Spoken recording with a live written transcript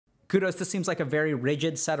kudos, this seems like a very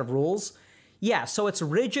rigid set of rules. Yeah, so it's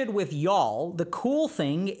rigid with y'all. The cool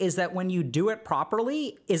thing is that when you do it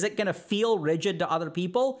properly, is it going to feel rigid to other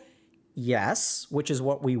people? Yes, which is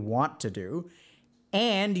what we want to do.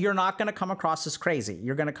 And you're not going to come across as crazy.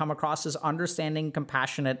 You're going to come across as understanding,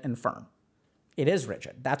 compassionate, and firm. It is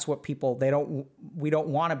rigid. That's what people, we don't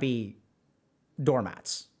want to be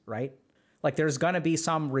doormats, right? Like there's going to be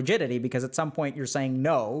some rigidity because at some point you're saying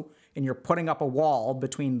no and you're putting up a wall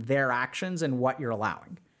between their actions and what you're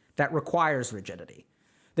allowing. That requires rigidity.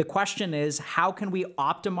 The question is, how can we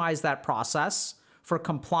optimize that process for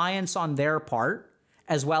compliance on their part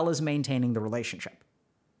as well as maintaining the relationship?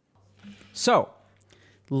 So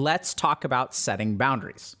let's talk about setting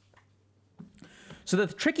boundaries. So the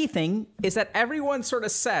tricky thing is that everyone sort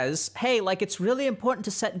of says, hey, like it's really important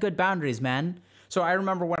to set good boundaries, man. So I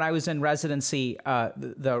remember when I was in residency,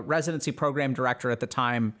 the residency program director at the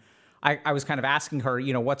time, I was kind of asking her,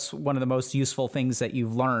 you know, what's one of the most useful things that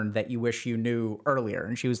you've learned that you wish you knew earlier?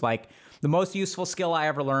 And she was like, the most useful skill I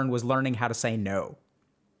ever learned was learning how to say no.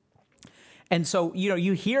 And so, you know,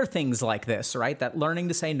 you hear things like this, right? That learning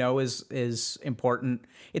to say no is important.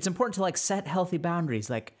 It's important to like set healthy boundaries,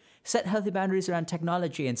 like set healthy boundaries around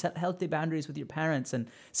technology and set healthy boundaries with your parents and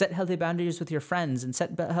set healthy boundaries with your friends and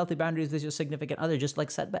set healthy boundaries with your significant other. Just like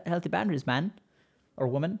set healthy boundaries, man or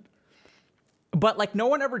woman. But like no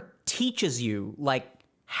one ever teaches you like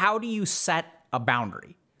how do you set a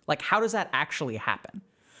boundary? Like how does that actually happen?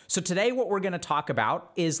 So today what we're going to talk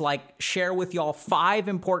about is like share with y'all 5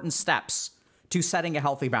 important steps to setting a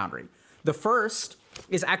healthy boundary. The first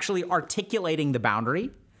is actually articulating the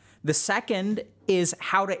boundary. The second is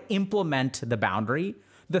how to implement the boundary.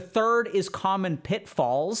 The third is common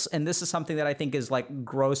pitfalls. And this is something that I think is like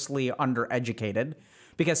grossly undereducated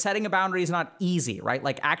because setting a boundary is not easy, right?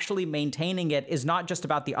 Like actually maintaining it is not just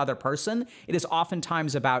about the other person. It is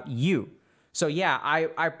oftentimes about you. So yeah,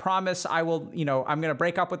 I promise I will, you know, I'm going to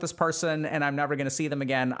break up with this person and I'm never going to see them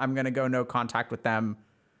again. I'm going to go no contact with them.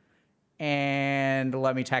 And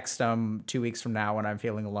let me text them 2 weeks from now when I'm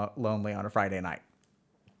feeling lonely on a Friday night.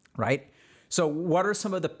 Right? So what are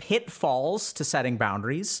some of the pitfalls to setting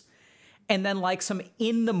boundaries? And then like some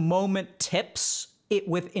in the moment tips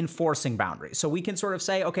with enforcing boundaries. So we can sort of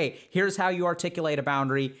say, okay, here's how you articulate a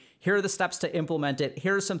boundary. Here are the steps to implement it.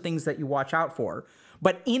 Here are some things that you watch out for.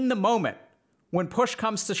 But in the moment, when push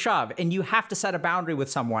comes to shove and you have to set a boundary with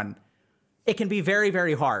someone, it can be very,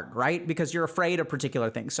 very hard, right? Because you're afraid of particular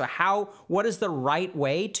things. So what is the right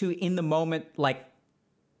way to in the moment, like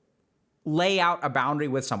lay out a boundary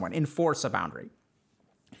with someone, enforce a boundary?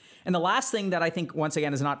 And the last thing that I think, once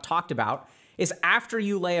again, is not talked about is after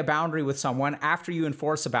you lay a boundary with someone, after you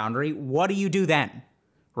enforce a boundary, what do you do then,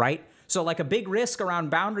 right? So like a big risk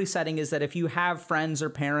around boundary setting is that if you have friends or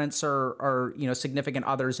parents or you know, significant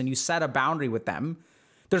others and you set a boundary with them,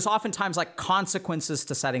 there's oftentimes like consequences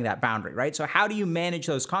to setting that boundary, right? So how do you manage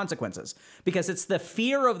those consequences? Because it's the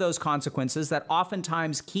fear of those consequences that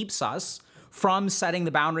oftentimes keeps us from setting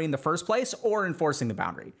the boundary in the first place or enforcing the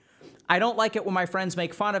boundary. I don't like it when my friends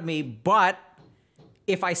make fun of me, but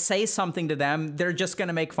if I say something to them, they're just going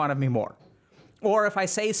to make fun of me more. Or if I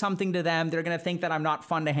say something to them, they're going to think that I'm not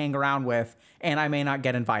fun to hang around with and I may not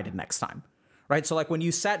get invited next time, right? So like when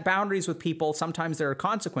you set boundaries with people, sometimes there are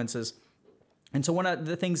consequences. And so one of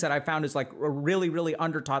the things that I found is like a really, really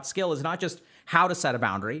undertaught skill is not just how to set a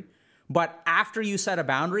boundary, but after you set a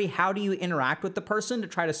boundary, how do you interact with the person to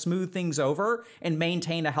try to smooth things over and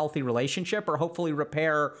maintain a healthy relationship or hopefully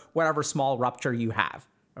repair whatever small rupture you have,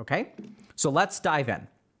 okay? So let's dive in.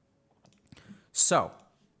 So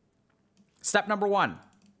step number 1.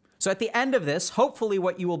 So at the end of this, hopefully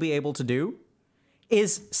what you will be able to do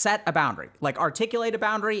is set a boundary, like articulate a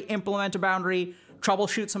boundary, implement a boundary,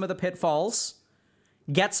 troubleshoot some of the pitfalls,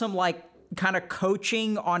 get some like kind of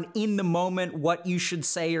coaching on in the moment what you should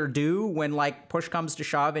say or do when like push comes to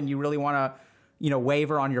shove and you really want to, you know,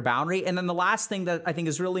 waver on your boundary. And then the last thing that I think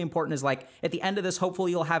is really important is like at the end of this,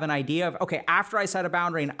 hopefully you'll have an idea of, okay, after I set a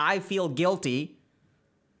boundary and I feel guilty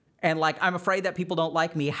and like I'm afraid that people don't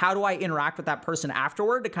like me, how do I interact with that person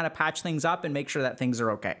afterward to kind of patch things up and make sure that things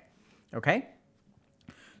are okay? Okay?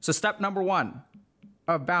 So step number 1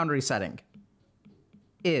 of boundary setting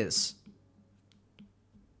is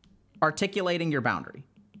articulating your boundary.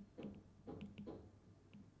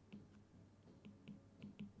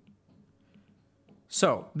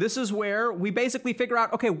 So this is where we basically figure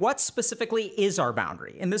out, okay, what specifically is our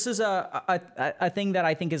boundary? And this is a thing that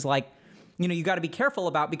I think is like, you know, you got to be careful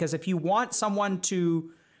about, because if you want someone to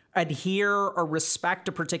adhere or respect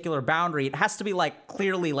a particular boundary, it has to be like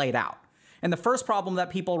clearly laid out. And the first problem that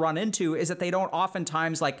people run into is that they don't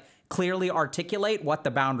oftentimes like clearly articulate what the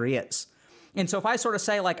boundary is. And so if I sort of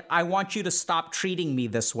say like, I want you to stop treating me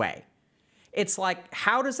this way, it's like,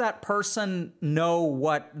 how does that person know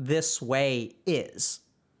what this way is?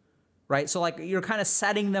 Right? So like you're kind of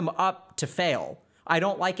setting them up to fail. I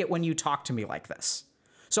don't like it when you talk to me like this.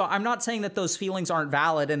 So I'm not saying that those feelings aren't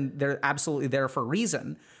valid and they're absolutely there for a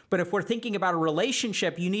reason. But if we're thinking about a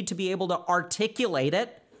relationship, you need to be able to articulate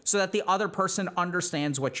it so that the other person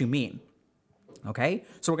understands what you mean. Okay?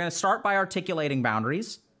 So we're going to start by articulating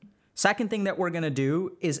boundaries. Second thing that we're going to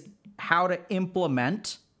do is how to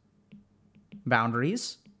implement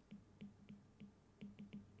boundaries.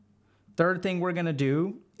 Third thing we're going to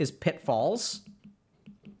do is pitfalls.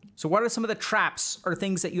 So what are some of the traps or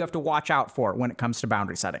things that you have to watch out for when it comes to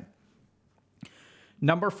boundary setting?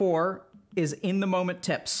 Number 4 is in the moment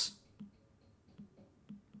tips.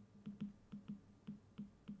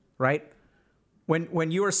 Right?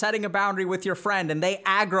 When you are setting a boundary with your friend and they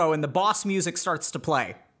aggro and the boss music starts to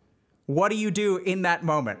play, what do you do in that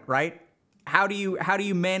moment, right? How do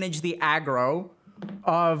you manage the aggro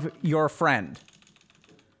of your friend?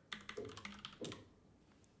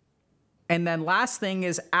 And then last thing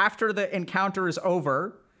is after the encounter is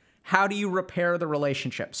over, how do you repair the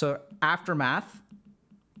relationship? So aftermath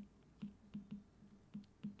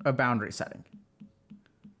of boundary setting.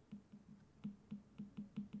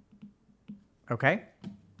 Okay?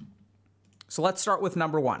 So let's start with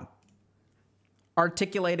number 1,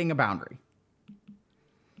 articulating a boundary.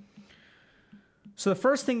 So the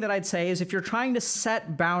first thing that I'd say is if you're trying to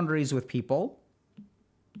set boundaries with people,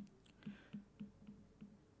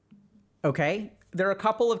 okay, there are a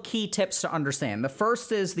couple of key tips to understand. The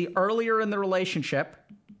first is the earlier in the relationship,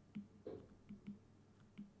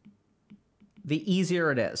 the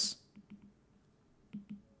easier it is.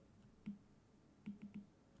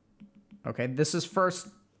 Okay, this is first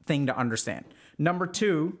thing to understand. Number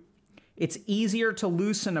 2, it's easier to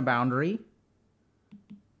loosen a boundary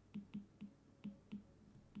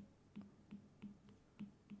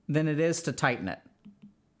than it is to tighten it.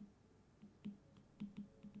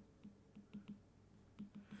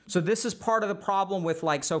 So this is part of the problem with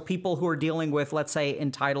so people who are dealing with, let's say,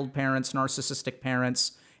 entitled parents, narcissistic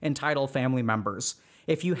parents, entitled family members.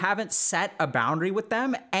 If you haven't set a boundary with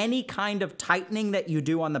them, any kind of tightening that you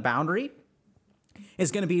do on the boundary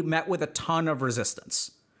is going to be met with a ton of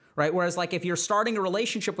resistance, right? Whereas if you're starting a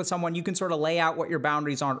relationship with someone, you can sort of lay out what your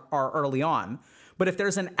boundaries are early on. But if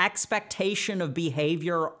there's an expectation of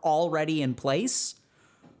behavior already in place,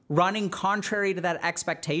 running contrary to that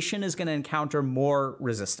expectation is going to encounter more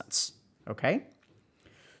resistance, okay?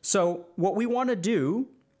 So what we want to do,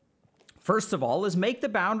 first of all, is make the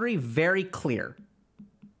boundary very clear.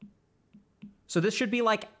 So this should be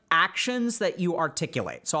actions that you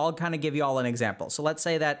articulate. So I'll kind of give you all an example. So let's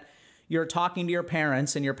say that you're talking to your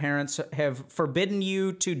parents and your parents have forbidden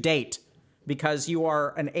you to date because you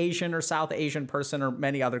are an Asian or South Asian person or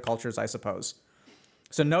many other cultures, I suppose.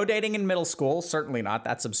 So no dating in middle school, certainly not.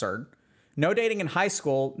 That's absurd. No dating in high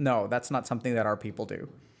school, no, that's not something that our people do.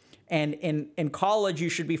 And in college, you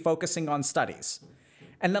should be focusing on studies.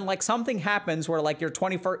 And then something happens where your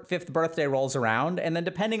 25th birthday rolls around, and then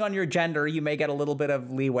depending on your gender, you may get a little bit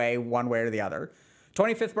of leeway one way or the other.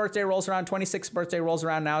 25th birthday rolls around, 26th birthday rolls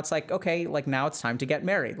around, now it's okay, now it's time to get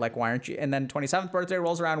married. Why aren't you? And then 27th birthday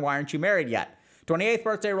rolls around, why aren't you married yet? 28th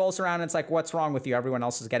birthday rolls around, and it's what's wrong with you? Everyone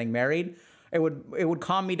else is getting married. It would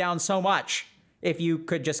calm me down so much if you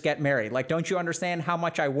could just get married. Don't you understand how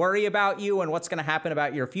much I worry about you and what's going to happen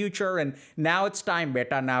about your future? And now it's time,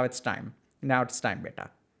 beta. Now it's time. Now it's time, beta.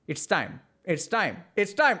 It's time. It's time.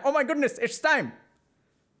 It's time. Oh my goodness, it's time.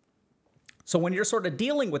 So when you're sort of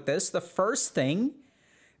dealing with this, the first thing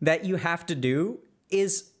that you have to do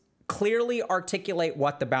is clearly articulate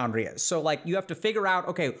what the boundary is. So you have to figure out,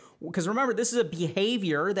 okay, because remember, this is a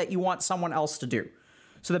behavior that you want someone else to do.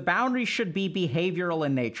 So the boundary should be behavioral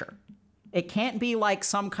in nature. It can't be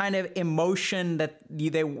some kind of emotion that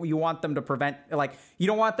you want them to prevent. You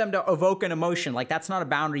don't want them to evoke an emotion. That's not a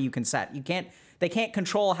boundary you can set. They can't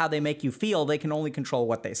control how they make you feel. They can only control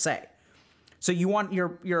what they say. So you want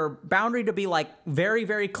your boundary to be very,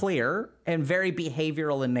 very clear and very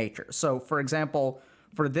behavioral in nature. So for example,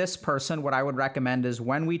 for this person, what I would recommend is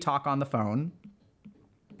when we talk on the phone,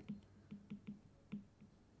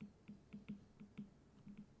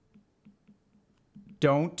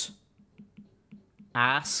 don't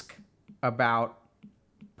ask about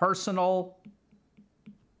personal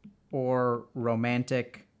or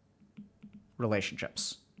romantic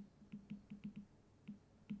relationships.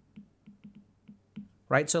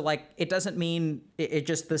 Right? So it doesn't mean, it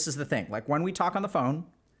just, this is the thing. When we talk on the phone,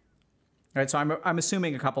 Right, so I'm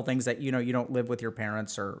assuming a couple things that, you know, you don't live with your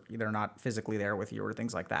parents or they're not physically there with you or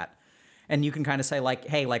things like that. And you can kind of say like,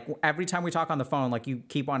 hey, like every time we talk on the phone, like you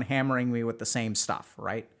keep on hammering me with the same stuff,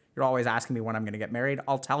 right? You're always asking me when I'm going to get married.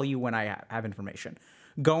 I'll tell you when I have information.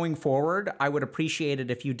 Going forward, I would appreciate it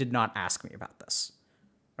if you did not ask me about this.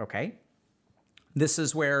 Okay? This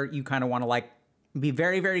is where you kind of want to like be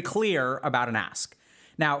very, very clear about an ask.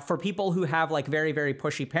 Now, for people who have like very, very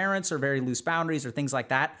pushy parents or very loose boundaries or things like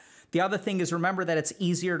that, the other thing is remember that it's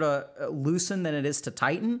easier to loosen than it is to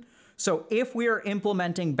tighten. So if we are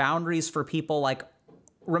implementing boundaries for people, like,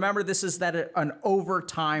 remember this is an over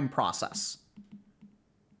time process.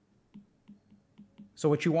 So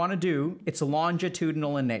what you want to do, it's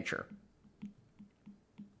longitudinal in nature.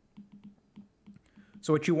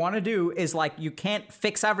 So what you want to do is like, you can't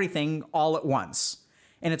fix everything all at once.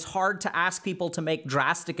 And it's hard to ask people to make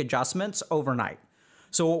drastic adjustments overnight.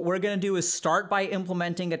 So what we're going to do is start by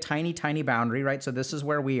implementing a tiny, tiny boundary, right? So this is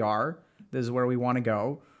where we are. This is where we want to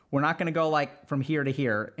go. We're not going to go like from here to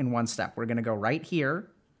here in one step. We're going to go right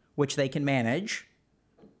here, which they can manage.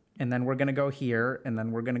 And then we're going to go here, and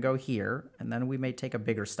then we're going to go here, and then we may take a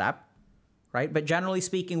bigger step, right? But generally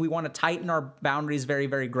speaking, we want to tighten our boundaries very,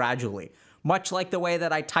 very gradually, much like the way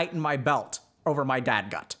that I tighten my belt over my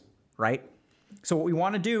dad gut, right? So what we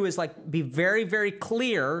want to do is like be very, very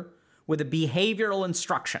clear with a behavioral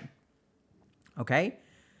instruction, okay?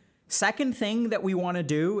 Second thing that we want to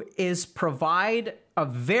do is provide a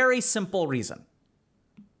very simple reason.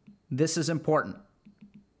 This is important.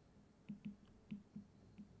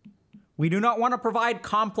 We do not want to provide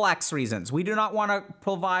complex reasons. We do not want to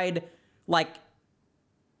provide like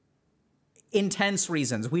intense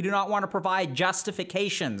reasons. We do not want to provide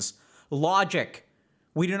justifications, logic.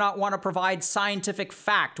 We do not want to provide scientific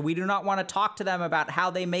fact. We do not want to talk to them about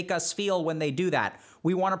how they make us feel when they do that.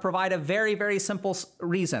 We want to provide a very, very simple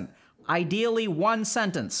reason. Ideally, one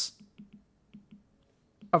sentence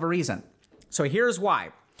of a reason. So here's why.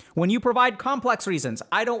 When you provide complex reasons,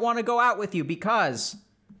 I don't want to go out with you because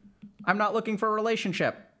I'm not looking for a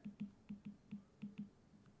relationship.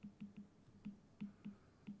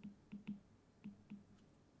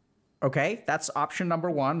 Okay, that's option number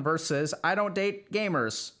one versus I don't date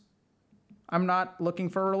gamers. I'm not looking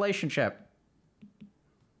for a relationship.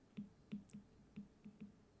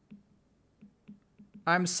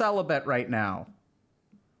 I'm celibate right now.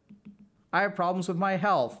 I have problems with my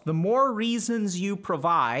health. The more reasons you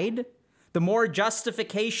provide, the more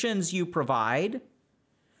justifications you provide,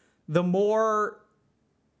 the more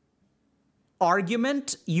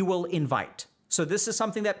argument you will invite. So this is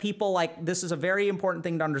something that people like, this is a very important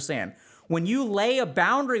thing to understand. When you lay a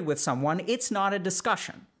boundary with someone, it's not a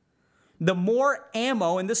discussion. The more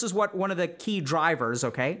ammo, and this is what one of the key drivers,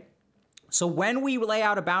 okay? So when we lay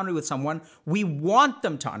out a boundary with someone, we want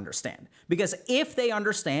them to understand. Because if they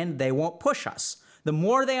understand, they won't push us. The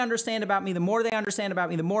more they understand about me, the more they understand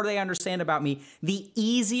about me, the more they understand about me, the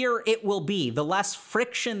easier it will be, the less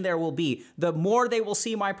friction there will be, the more they will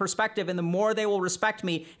see my perspective and the more they will respect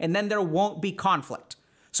me, and then there won't be conflict.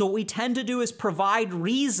 So what we tend to do is provide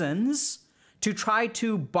reasons to try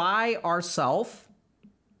to buy ourselves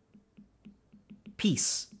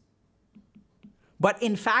peace. But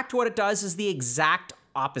in fact, what it does is the exact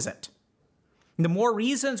opposite. The more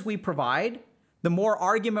reasons we provide, the more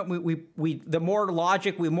argument the more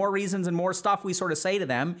logic, more reasons and more stuff we sort of say to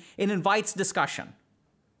them, it invites discussion,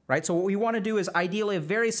 right? So what we want to do is ideally a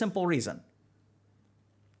very simple reason.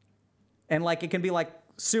 And like, it can be like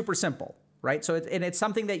super simple, right? So it's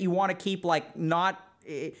something that you want to keep like not,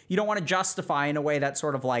 you don't want to justify in a way that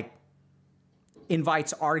sort of like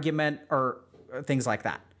invites argument or things like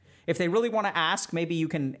that. If they really want to ask, maybe you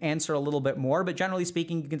can answer a little bit more, but generally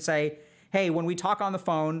speaking, you can say, hey, when we talk on the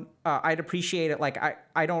phone, I'd appreciate it. Like,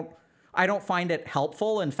 I don't find it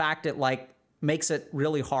helpful. In fact, it like makes it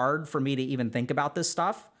really hard for me to even think about this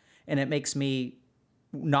stuff. And it makes me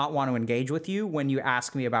not want to engage with you when you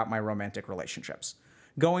ask me about my romantic relationships.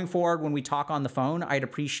 Going forward, when we talk on the phone, I'd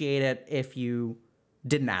appreciate it if you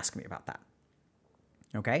didn't ask me about that.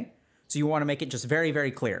 Okay? So you want to make it just very,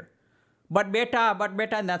 very clear. But beta,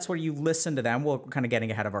 and that's where you listen to them. We're kind of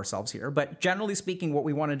getting ahead of ourselves here. But generally speaking, what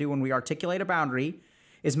we want to do when we articulate a boundary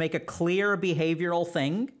is make a clear behavioral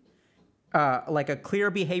thing, like a clear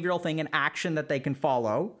behavioral thing, an action that they can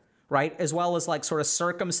follow, right? As well as like sort of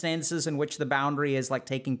circumstances in which the boundary is like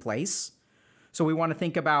taking place. So we want to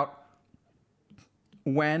think about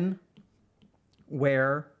when,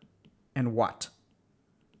 where, and what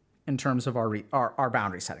in terms of our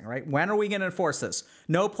boundary setting, right? When are we going to enforce this?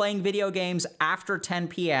 No playing video games after 10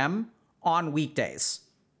 p.m. on weekdays.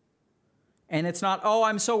 And it's not, oh,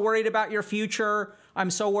 I'm so worried about your future. I'm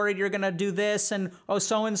so worried you're going to do this. And, oh,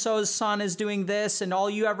 so-and-so's son is doing this. And all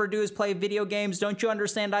you ever do is play video games. Don't you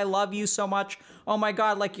understand? I love you so much. Oh my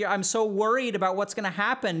God, like I'm so worried about what's going to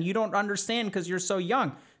happen. You don't understand because you're so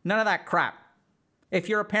young. None of that crap. If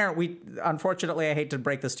you're a parent, unfortunately, I hate to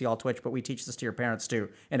break this to y'all Twitch, but we teach this to your parents too,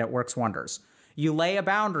 and it works wonders. You lay a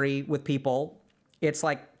boundary with people. It's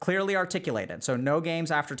like clearly articulated. So no games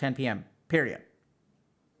after 10 p.m., period.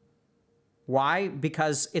 Why?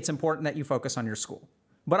 Because it's important that you focus on your school.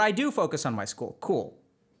 But I do focus on my school. Cool.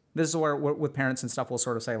 This is where with parents and stuff, we'll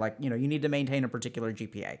sort of say like, you know, you need to maintain a particular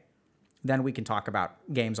GPA. Then we can talk about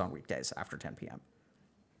games on weekdays after 10 p.m.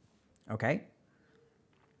 Okay?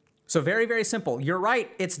 So very, very simple. You're right.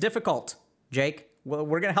 It's difficult, Jake. Well,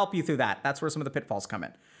 we're going to help you through that. That's where some of the pitfalls come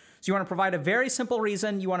in. So you want to provide a very simple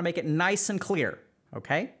reason. You want to make it nice and clear.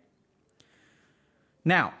 Okay?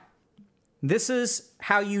 Now, this is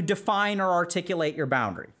how you define or articulate your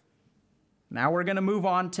boundary. Now we're going to move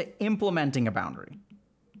on to implementing a boundary.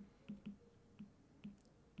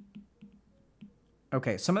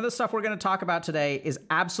 Okay, some of the stuff we're going to talk about today is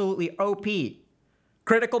absolutely OP.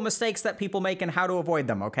 Critical mistakes that people make and how to avoid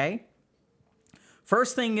them, okay?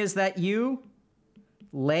 First thing is that you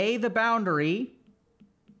lay the boundary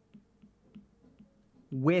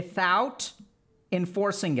without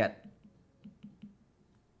enforcing it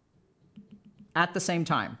at the same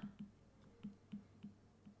time.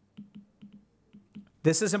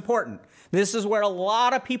 This is important. This is where a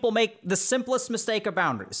lot of people make the simplest mistake of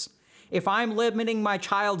boundaries. If I'm limiting my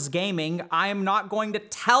child's gaming, I am not going to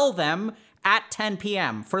tell them at 10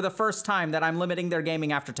 p.m. for the first time that I'm limiting their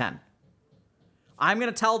gaming after 10. I'm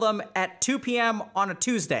going to tell them at 2 p.m. on a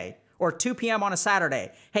Tuesday or 2 p.m. on a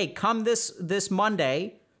Saturday, hey, come this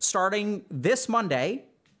Monday, starting this Monday,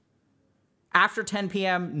 after 10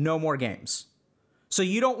 p.m., no more games. So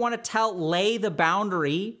you don't want to lay the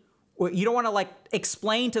boundary, or you don't want to like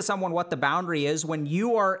explain to someone what the boundary is when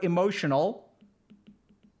you are emotional,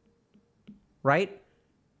 right?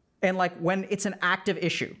 And like when it's an active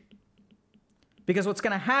issue. Because what's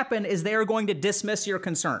going to happen is they're going to dismiss your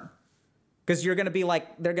concern. Because you're going to be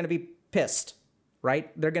like, they're going to be pissed, right?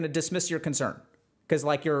 They're going to dismiss your concern. Because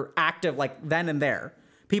like you're active like then and there.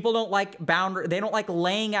 People don't like they don't like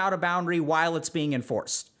laying out a boundary while it's being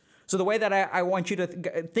enforced. So the way that I want you to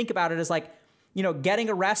think about it is like, you know, getting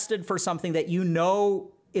arrested for something that you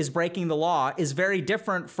know is breaking the law is very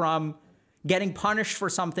different from getting punished for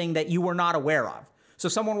something that you were not aware of. So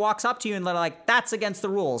someone walks up to you and they're like, that's against the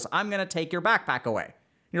rules. I'm going to take your backpack away. And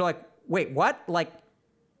you're like, wait, what? Like,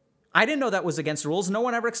 I didn't know that was against the rules. No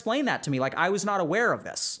one ever explained that to me. Like, I was not aware of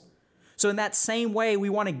this. So in that same way, we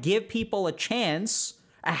want to give people a chance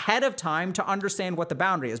ahead of time to understand what the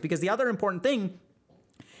boundary is. Because the other important thing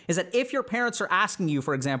is that if your parents are asking you,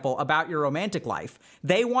 for example, about your romantic life,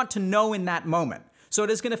 they want to know in that moment. So it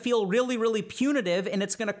is going to feel really, really punitive, and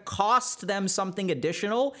it's going to cost them something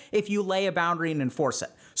additional if you lay a boundary and enforce it.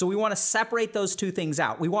 So we want to separate those two things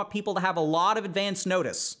out. We want people to have a lot of advance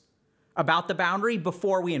notice about the boundary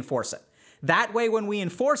before we enforce it. That way, when we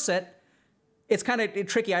enforce it, it's kind of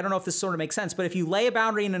tricky. I don't know if this sort of makes sense, but if you lay a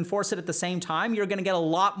boundary and enforce it at the same time, you're going to get a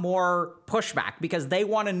lot more pushback because they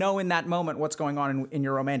want to know in that moment what's going on in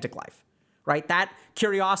your romantic life. Right? That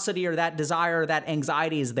curiosity or that desire or that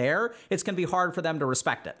anxiety is there. It's going to be hard for them to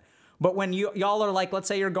respect it. But when y'all are like, let's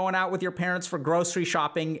say you're going out with your parents for grocery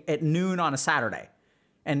shopping at noon on a Saturday,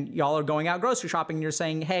 and y'all are going out grocery shopping and you're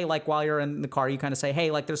saying, hey, like while you're in the car, you kind of say, hey,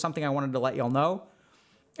 like there's something I wanted to let y'all know.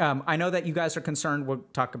 I know that you guys are concerned, we'll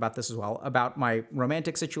talk about this as well, about my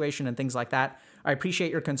romantic situation and things like that. I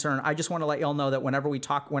appreciate your concern. I just want to let y'all know that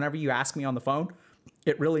whenever you ask me on the phone,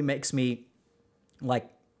 it really makes me like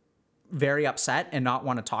very upset and not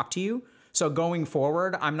want to talk to you. So going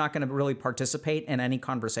forward, I'm not going to really participate in any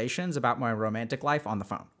conversations about my romantic life on the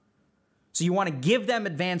phone. So you want to give them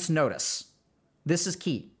advance notice. This is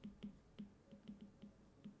key.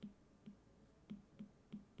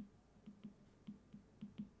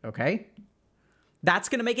 Okay? That's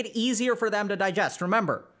going to make it easier for them to digest.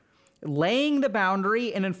 Remember, laying the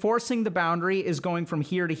boundary and enforcing the boundary is going from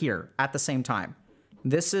here to here at the same time.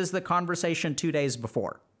 This is the conversation 2 days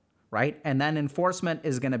before. Right? And then enforcement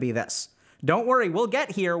is going to be this. Don't worry, we'll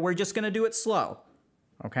get here. We're just going to do it slow.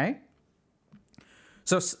 Okay?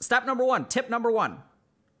 So step number one, tip number one,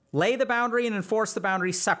 lay the boundary and enforce the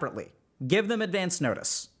boundary separately. Give them advance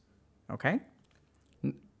notice. Okay?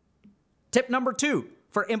 Tip number two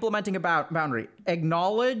for implementing a boundary,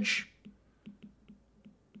 acknowledge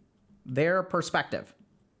their perspective.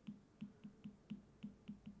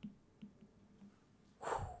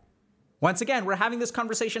 Once again, we're having this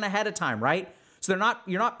conversation ahead of time, right? So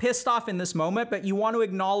you're not pissed off in this moment, but you want to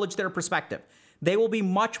acknowledge their perspective. They will be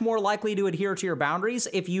much more likely to adhere to your boundaries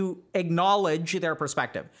if you acknowledge their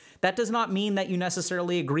perspective. That does not mean that you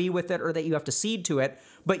necessarily agree with it or that you have to cede to it,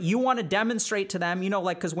 but you want to demonstrate to them,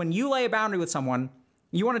 because when you lay a boundary with someone,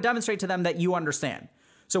 you want to demonstrate to them that you understand.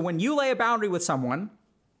 So when you lay a boundary with someone,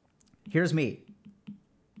 here's me.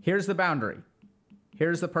 Here's the boundary.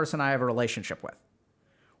 Here's the person I have a relationship with.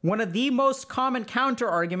 One of the most common counter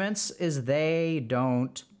arguments is they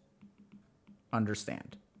don't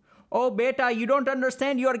understand. Oh, beta, you don't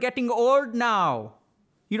understand. You are getting old now.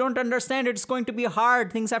 You don't understand. It's going to be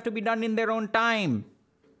hard. Things have to be done in their own time.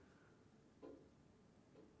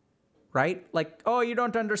 Right? Like, oh, you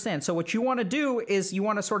don't understand. So what you want to do is you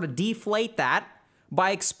want to sort of deflate that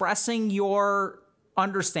by expressing your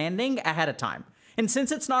understanding ahead of time. And since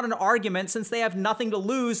it's not an argument, since they have nothing to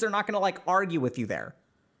lose, they're not going to argue with you there.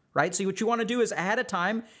 Right? So what you want to do is ahead of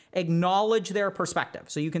time, acknowledge their perspective.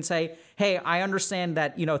 So you can say, hey, I understand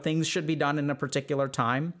that, things should be done in a particular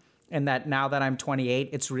time. And that now that I'm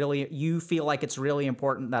 28, you feel like it's really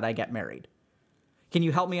important that I get married. Can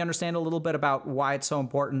you help me understand a little bit about why it's so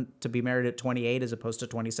important to be married at 28 as opposed to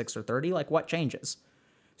 26 or 30? Like what changes?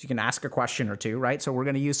 So you can ask a question or two, right? So we're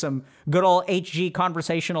going to use some good old HG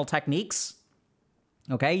conversational techniques.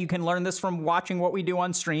 Okay. You can learn this from watching what we do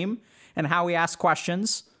on stream and how we ask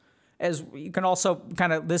questions. As you can also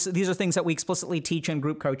these are things that we explicitly teach in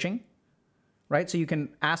group coaching, right? So you can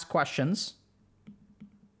ask questions.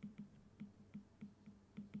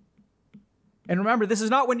 And remember, this is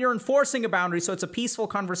not when you're enforcing a boundary, so it's a peaceful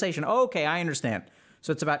conversation. Oh, okay, I understand.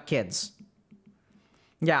 So it's about kids.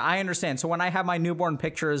 Yeah, I understand. So when I have my newborn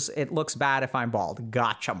pictures, it looks bad if I'm bald.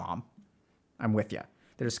 Gotcha, Mom. I'm with you.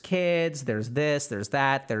 There's kids, there's this, there's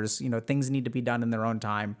that, there's, things need to be done in their own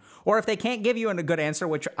time. Or if they can't give you a good answer,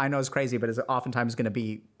 which I know is crazy, but is oftentimes going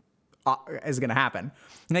to happen.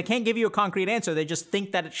 And they can't give you a concrete answer. They just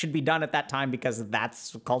think that it should be done at that time because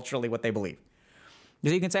that's culturally what they believe.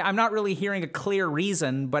 So you can say, I'm not really hearing a clear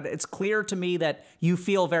reason, but it's clear to me that you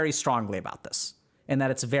feel very strongly about this and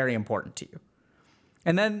that it's very important to you.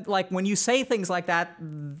 And then when you say things like that,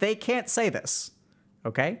 they can't say this.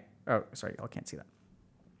 Okay? Oh, sorry, y'all can't see that.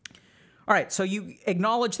 All right, so you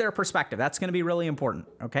acknowledge their perspective. That's going to be really important,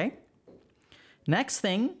 okay? Next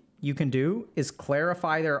thing you can do is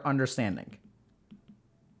clarify their understanding.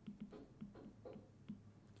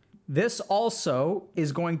 This also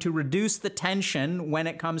is going to reduce the tension when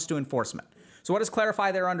it comes to enforcement. So what does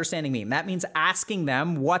clarify their understanding mean? That means asking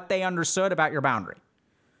them what they understood about your boundary.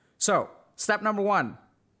 So step number 1,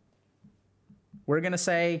 we're going to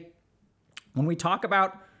say, when we talk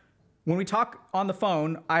on the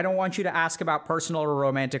phone, I don't want you to ask about personal or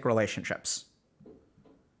romantic relationships.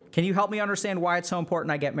 Can you help me understand why it's so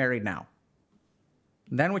important I get married now?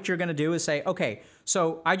 Then what you're going to do is say, okay,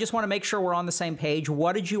 so I just want to make sure we're on the same page.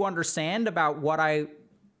 What did you understand about what I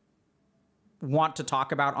want to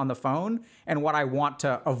talk about on the phone and what I want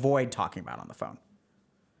to avoid talking about on the phone?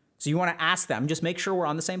 So you want to ask them, just make sure we're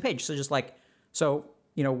on the same page. So just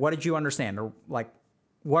what did you understand? Or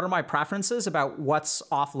what are my preferences about what's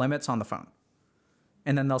off limits on the phone?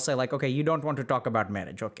 And then they'll say okay, you don't want to talk about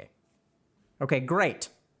marriage. Okay. Okay, great.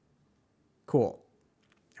 Cool.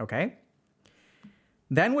 Okay.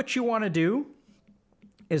 Then what you want to do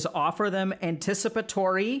is offer them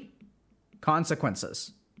anticipatory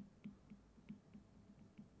consequences.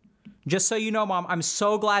 Just so you know, Mom, I'm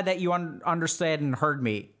so glad that you understood and heard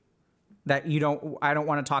me that I don't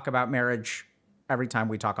want to talk about marriage every time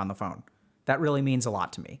we talk on the phone. That really means a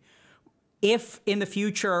lot to me. If in the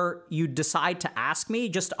future you decide to ask me,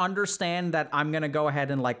 just understand that I'm going to go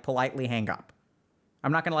ahead and politely hang up.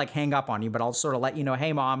 I'm not going to hang up on you, but I'll sort of let you know,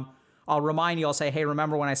 hey, Mom, I'll remind you, I'll say, hey,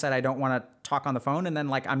 remember when I said I don't want to talk on the phone? And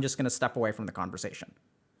then I'm just going to step away from the conversation,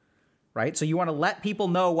 right? So you want to let people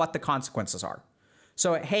know what the consequences are.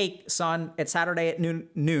 So, hey, son, it's Saturday at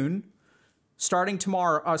noon. Starting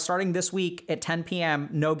this week at 10 p.m.,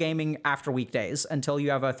 no gaming after weekdays until you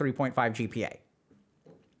have a 3.5 GPA.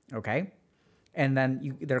 Okay? And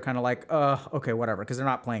then they're kind of okay, whatever, because they're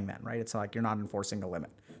not playing then, right? It's you're not enforcing a limit.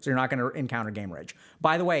 So you're not going to encounter game rage.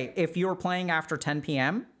 By the way, if you're playing after 10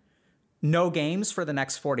 p.m., no games for the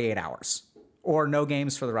next 48 hours or no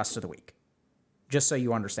games for the rest of the week, just so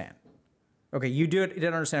you understand. Okay, you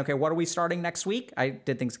didn't understand. Okay, what are we starting next week? I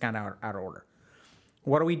did things kind of out of order.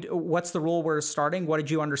 What's the rule we're starting? What did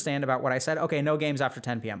you understand about what I said? Okay, no games after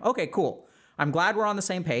 10 p.m. Okay, cool. I'm glad we're on the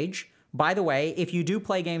same page. By the way, if you do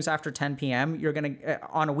play games after 10 p.m., you're going to,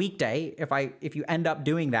 on a weekday, if you end up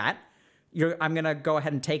doing that, I'm going to go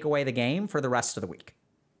ahead and take away the game for the rest of the week.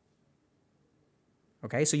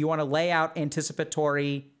 Okay, so you want to lay out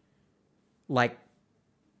anticipatory,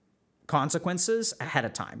 consequences ahead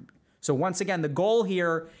of time. So once again, the goal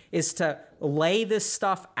here is to lay this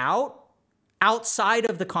stuff out outside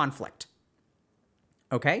of the conflict.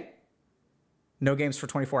 Okay? No games for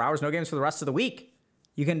 24 hours, no games for the rest of the week.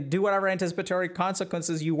 You can do whatever anticipatory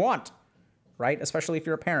consequences you want, right? Especially if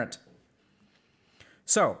you're a parent.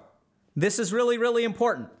 So this is really, really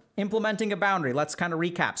important. Implementing a boundary. Let's kind of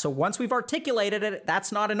recap. So once we've articulated it,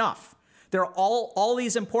 that's not enough. There are all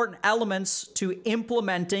these important elements to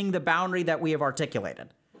implementing the boundary that we have articulated.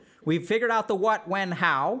 We've figured out the what, when,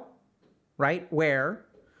 how, right? Where.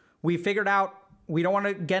 We figured out we don't want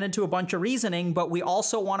to get into a bunch of reasoning, but we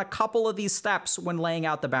also want a couple of these steps when laying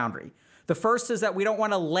out the boundary. The first is that we don't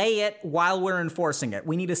want to lay it while we're enforcing it.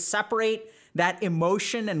 We need to separate that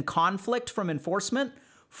emotion and conflict from enforcement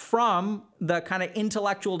from the kind of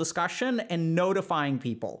intellectual discussion and notifying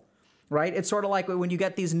people, right? It's sort of like when you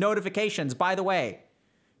get these notifications, by the way,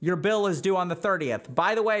 your bill is due on the 30th.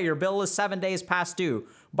 By the way, your bill is 7 days past due.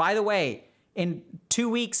 By the way, in 2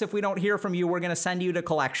 weeks, if we don't hear from you, we're going to send you to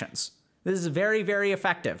collections. This is very, very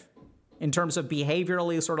effective in terms of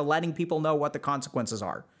behaviorally sort of letting people know what the consequences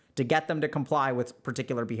are to get them to comply with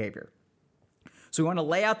particular behavior. So we want to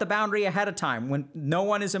lay out the boundary ahead of time when no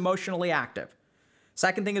one is emotionally active.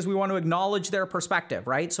 Second thing is we want to acknowledge their perspective,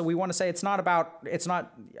 right? So we want to say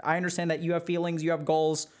I understand that you have feelings, you have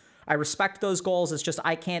goals. I respect those goals. It's just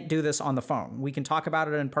I can't do this on the phone. We can talk about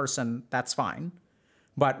it in person. That's fine.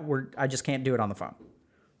 But I just can't do it on the phone.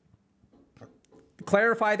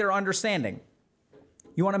 Clarify their understanding.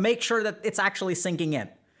 You want to make sure that it's actually sinking in.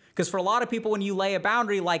 Because for a lot of people, when you lay a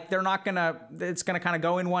boundary, like it's going to kind of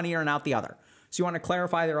go in one ear and out the other. So you want to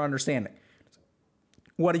clarify their understanding.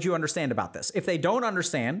 What did you understand about this? If they don't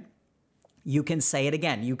understand, you can say it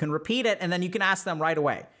again. You can repeat it, and then you can ask them right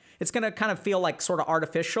away. It's going to kind of feel like sort of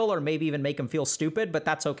artificial or maybe even make them feel stupid, but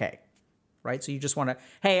that's okay, right? So you just want to,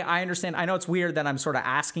 hey, I understand. I know it's weird that I'm sort of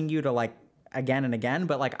asking you to like again and again,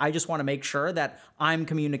 but like I just want to make sure that I'm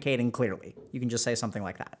communicating clearly. You can just say something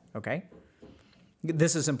like that, okay?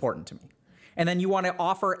 This is important to me. And then you want to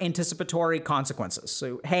offer anticipatory consequences.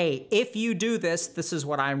 So, hey, if you do this, this is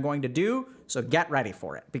what I'm going to do. So get ready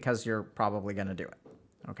for it because you're probably going to do it.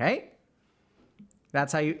 Okay?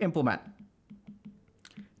 That's how you implement.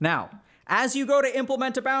 Now, as you go to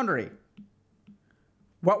implement a boundary,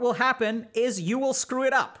 what will happen is you will screw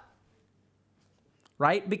it up.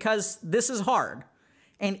 Right? Because this is hard.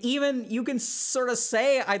 And even you can sort of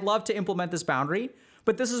say, I'd love to implement this boundary,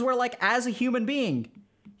 but this is where, like, as a human being,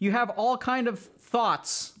 you have all kind of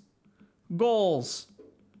thoughts, goals,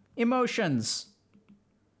 emotions,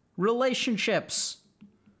 relationships,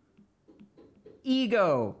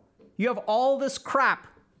 ego. You have all this crap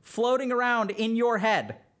floating around in your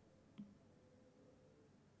head.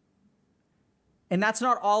 And that's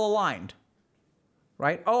not all aligned,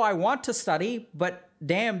 right? Oh, I want to study, but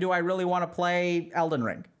damn, do I really want to play Elden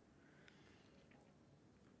Ring?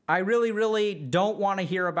 I really, really don't want to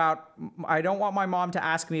hear about, I don't want my mom to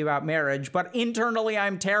ask me about marriage, but internally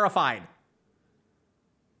I'm terrified.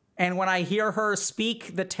 And when I hear her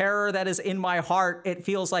speak the terror that is in my heart, it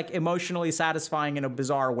feels like emotionally satisfying in a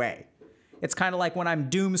bizarre way. It's kind of like when I'm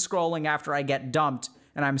doom scrolling after I get dumped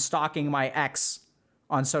and I'm stalking my ex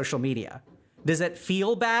on social media. Does it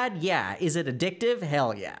feel bad? Yeah. Is it addictive?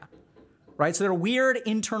 Hell yeah. Right? So there are weird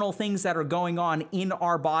internal things that are going on in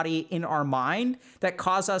our body, in our mind, that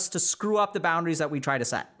cause us to screw up the boundaries that we try to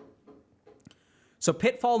set. So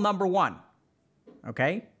pitfall number one,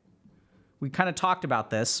 okay? We kind of talked about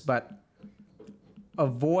this, but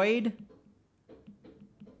avoid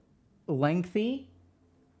lengthy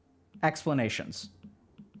explanations.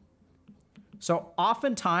 So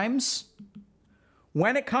oftentimes,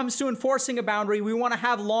 when it comes to enforcing a boundary, we want to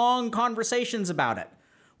have long conversations about it.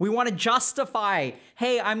 We want to justify,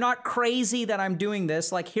 hey, I'm not crazy that I'm doing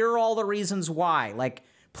this. Like, here are all the reasons why. Like,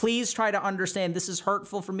 please try to understand this is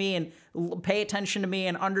hurtful for me and pay attention to me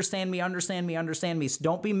and understand me, understand me, understand me. So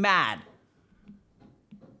don't be mad.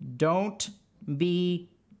 Don't be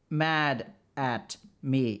mad at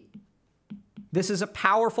me. This is a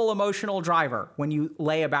powerful emotional driver when you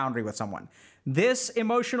lay a boundary with someone. This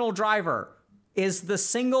emotional driver is the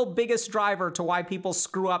single biggest driver to why people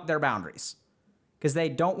screw up their boundaries. Because they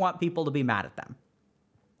don't want people to be mad at them.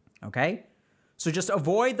 Okay? So just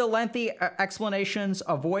avoid the lengthy explanations,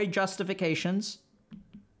 avoid justifications.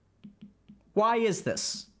 Why is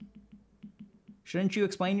this? Shouldn't you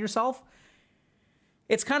explain yourself?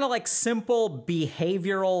 It's kind of like simple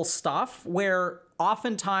behavioral stuff where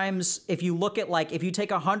oftentimes if you look at like, if you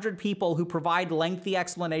take 100 people who provide lengthy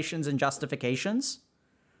explanations and justifications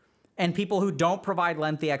and people who don't provide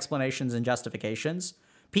lengthy explanations and justifications,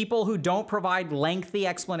 People who don't provide lengthy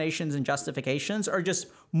explanations and justifications are just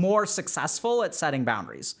more successful at setting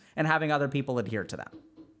boundaries and having other people adhere to them.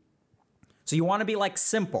 So you want to be like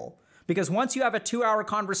simple, because once you have a 2-hour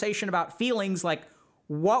conversation about feelings, like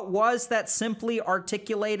what was that simply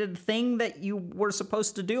articulated thing that you were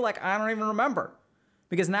supposed to do? Like, I don't even remember,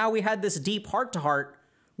 because now we had this deep heart to heart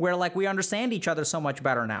where like we understand each other so much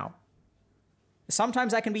better now.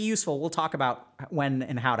 Sometimes that can be useful. We'll talk about when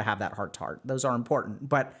and how to have that heart to heart. Those are important,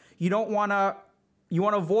 but you want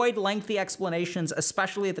to avoid lengthy explanations,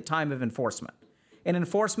 especially at the time of enforcement. In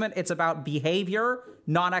enforcement, it's about behavior,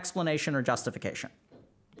 not explanation or justification.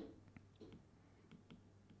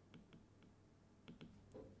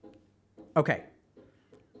 Okay.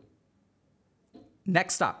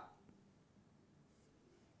 Next up.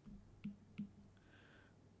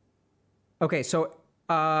 Okay, so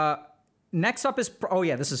next up is, oh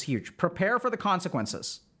yeah, this is huge. Prepare for the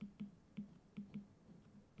consequences.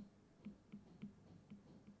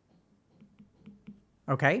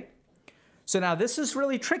 Okay? So now this is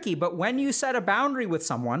really tricky, but when you set a boundary with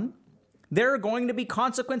someone, there are going to be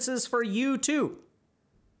consequences for you too.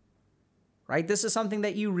 Right? This is something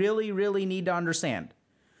that you really, really need to understand.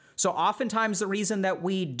 So oftentimes the reason that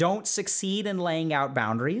we don't succeed in laying out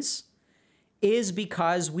boundaries is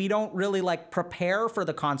because we don't really like prepare for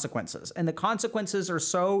the consequences. And the consequences are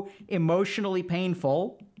so emotionally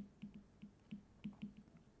painful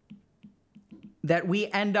that we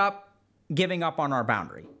end up giving up on our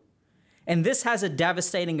boundary. And this has a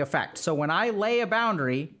devastating effect. So when I lay a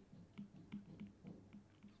boundary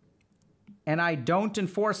and I don't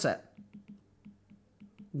enforce it,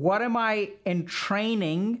 what am I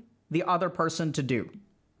entraining the other person to do?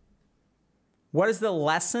 What is the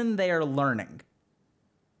lesson they are learning?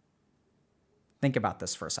 Think about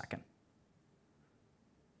this for a second.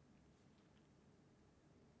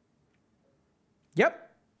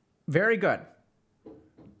 Yep, very good.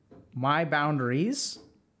 My boundaries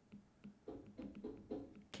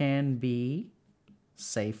can be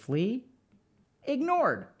safely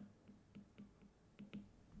ignored.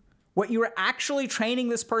 What you are actually training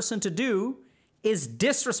this person to do is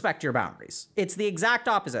disrespect your boundaries. It's the exact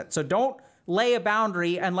opposite. So don't lay a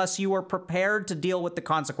boundary unless you are prepared to deal with the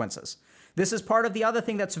consequences. This is part of the other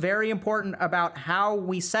thing that's very important about how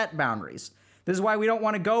we set boundaries. This is why we don't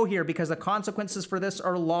want to go here, because the consequences for this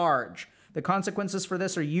are large. The consequences for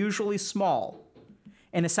this are usually small.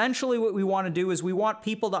 And essentially what we want to do is we want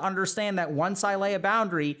people to understand that once I lay a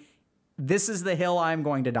boundary, this is the hill I'm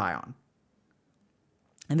going to die on.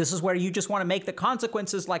 And this is where you just want to make the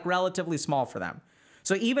consequences like relatively small for them.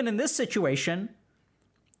 So even in this situation,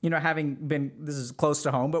 you know, having been, this is close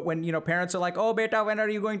to home, but when, you know, parents are like, oh, beta, when are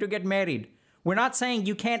you going to get married? We're not saying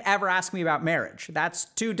you can't ever ask me about marriage. That's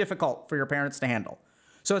too difficult for your parents to handle.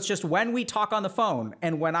 So it's just when we talk on the phone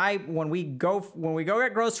and when we go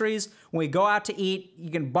get groceries, when we go out to eat, you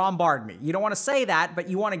can bombard me. You don't want to say that, but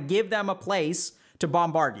you want to give them a place to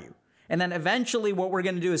bombard you. And then eventually what we're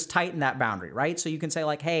going to do is tighten that boundary, right? So you can say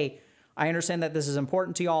like, hey, I understand that this is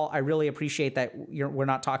important to y'all. I really appreciate that we're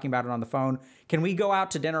not talking about it on the phone. Can we go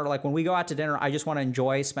out to dinner? Like when we go out to dinner, I just want to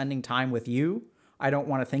enjoy spending time with you. I don't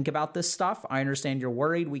want to think about this stuff. I understand you're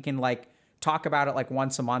worried. We can like talk about it like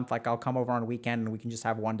once a month. Like I'll come over on a weekend and we can just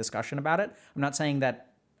have one discussion about it. I'm not saying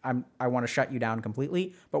that I want to shut you down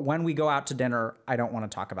completely, but when we go out to dinner, I don't want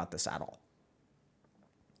to talk about this at all.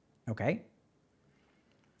 Okay?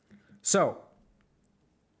 So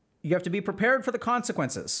you have to be prepared for the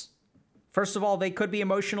consequences. First of all, they could be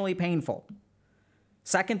emotionally painful.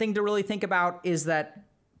 Second thing to really think about is that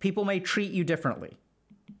people may treat you differently.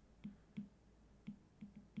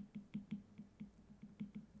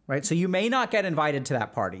 Right? So you may not get invited to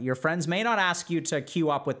that party. Your friends may not ask you to queue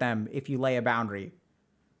up with them if you lay a boundary.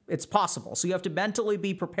 It's possible. So you have to mentally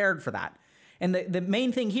be prepared for that. And the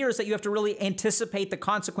main thing here is that you have to really anticipate the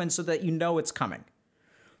consequence so that you know it's coming.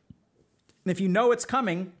 And if you know it's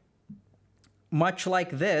coming, much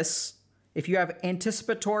like this, if you have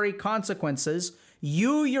anticipatory consequences,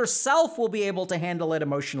 you yourself will be able to handle it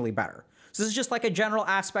emotionally better. So this is just like a general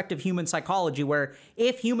aspect of human psychology where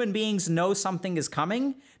if human beings know something is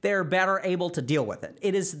coming, they're better able to deal with it.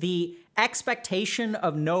 It is the expectation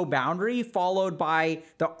of no boundary followed by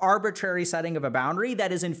the arbitrary setting of a boundary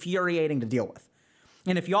that is infuriating to deal with.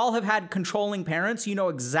 And if y'all have had controlling parents, you know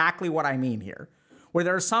exactly what I mean here. Where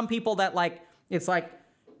there are some people that like, it's like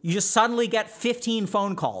you just suddenly get 15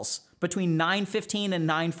 phone calls between 9:15 and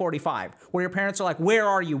 9:45, where your parents are like, where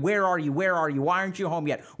are you? Where are you? Where are you? Why aren't you home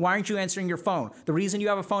yet? Why aren't you answering your phone? The reason you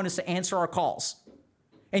have a phone is to answer our calls.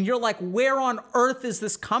 And you're like, where on earth is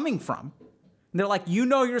this coming from? And they're like, you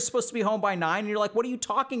know you're supposed to be home by 9. And you're like, what are you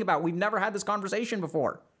talking about? We've never had this conversation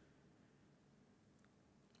before.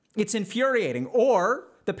 It's infuriating. Or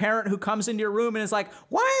the parent who comes into your room and is like,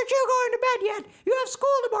 why aren't you going to bed yet? You have school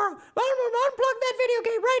tomorrow. Unplug that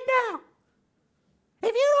video game right now.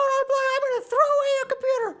 If you don't unplug, I'm going to throw away your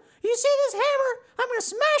computer. You see this hammer? I'm going to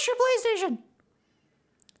smash your PlayStation.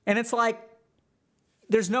 And it's like,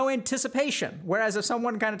 there's no anticipation. Whereas if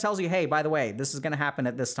someone kind of tells you, hey, by the way, this is going to happen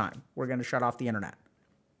at this time. We're going to shut off the internet.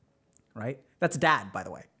 Right? That's dad, by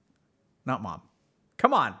the way, not mom.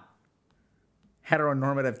 Come on.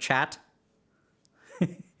 Heteronormative chat.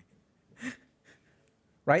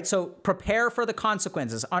 Right? So prepare for the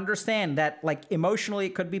consequences. Understand that, like, emotionally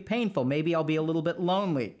it could be painful. Maybe I'll be a little bit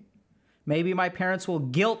lonely. Maybe my parents will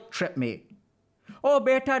guilt trip me. Oh,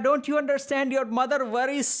 beta, don't you understand? Your mother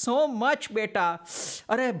worries so much, beta.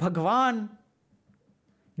 Arey Bhagwan.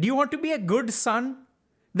 Do you want to be a good son?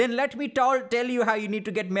 Then let me tell you how you need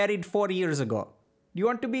to get married 4 years ago. Do you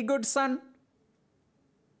want to be a good son?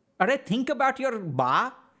 Arey, think about your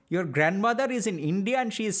ba. Your grandmother is in India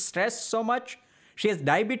and she is stressed so much. She has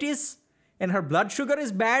diabetes and her blood sugar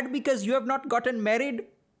is bad because you have not gotten married.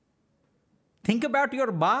 Think about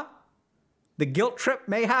your ba. The guilt trip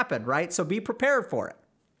may happen, right? So be prepared for it.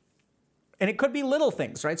 And it could be little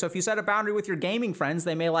things, right? So if you set a boundary with your gaming friends,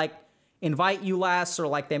 they may like invite you less, or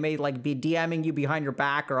like they may like be DMing you behind your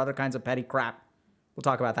back or other kinds of petty crap. We'll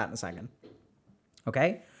talk about that in a second.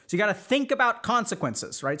 Okay? So you got to think about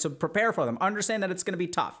consequences, right? So prepare for them. Understand that it's going to be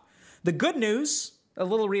tough. The good news, a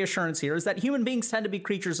little reassurance here, is that human beings tend to be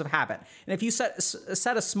creatures of habit. And if you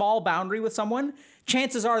set a small boundary with someone,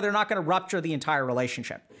 chances are they're not going to rupture the entire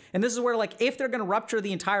relationship. And this is where, like, if they're going to rupture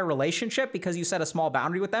the entire relationship because you set a small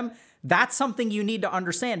boundary with them, that's something you need to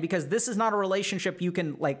understand, because this is not a relationship you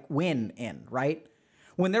can, like, win in, right?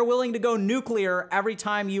 When they're willing to go nuclear every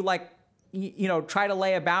time you, like, you know, try to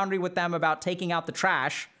lay a boundary with them about taking out the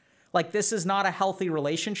trash, like, this is not a healthy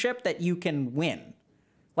relationship that you can win.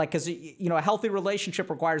 Like, because, you know, a healthy relationship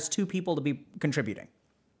requires two people to be contributing.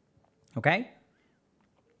 Okay?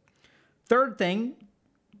 Third thing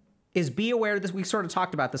is be aware, this, we sort of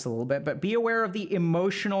talked about this a little bit, but be aware of the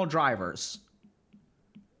emotional drivers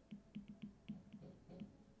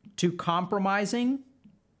to compromising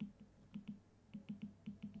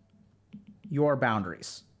your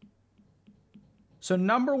boundaries. So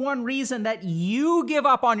number one reason that you give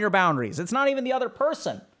up on your boundaries, it's not even the other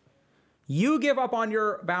person. You give up on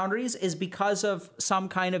your boundaries is because of some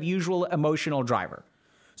kind of usual emotional driver.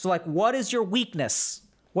 So like, what is your weakness?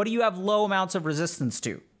 What do you have low amounts of resistance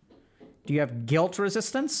to? Do you have guilt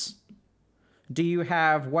resistance? Do you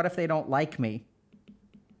have, what if they don't like me?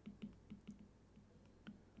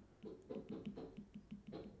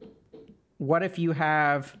 What if you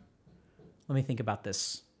have, let me think about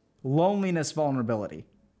this, loneliness vulnerability?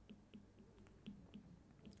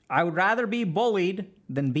 I would rather be bullied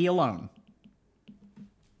than be alone.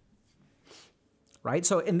 Right?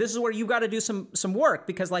 So, and this is where you got to do some work,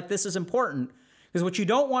 because like, this is important, because what you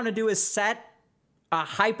don't want to do is set a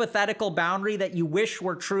hypothetical boundary that you wish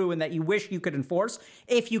were true and that you wish you could enforce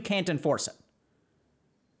if you can't enforce it.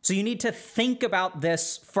 So you need to think about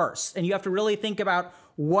this first, and you have to really think about,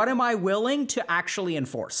 what am I willing to actually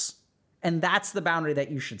enforce? And that's the boundary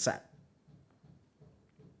that you should set.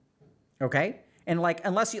 Okay? And like,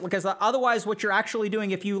 unless you, because otherwise what you're actually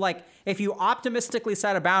doing, if you optimistically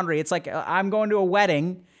set a boundary, it's like, I'm going to a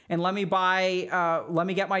wedding and let me get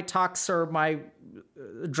my tux or my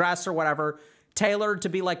dress or whatever tailored to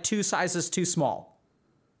be like 2 sizes too small,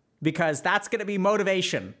 because that's going to be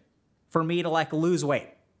motivation for me to like lose weight,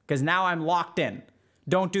 because now I'm locked in.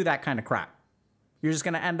 Don't do that kind of crap. You're just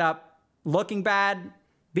going to end up looking bad,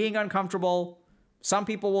 being uncomfortable. Some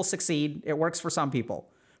people will succeed. It works for some people.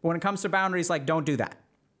 But when it comes to boundaries, like, don't do that.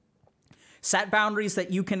 Set boundaries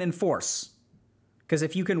that you can enforce. Because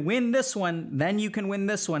if you can win this one, then you can win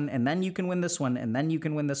this one, and then you can win this one, and then you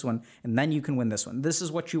can win this one, and then you can win this one. This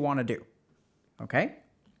is what you want to do. Okay?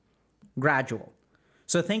 Gradual.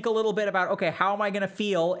 So think a little bit about, okay, how am I going to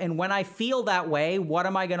feel? And when I feel that way, what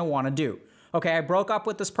am I going to want to do? Okay, I broke up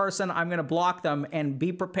with this person. I'm going to block them, and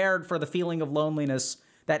be prepared for the feeling of loneliness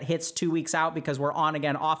that hits 2 weeks out, because we're on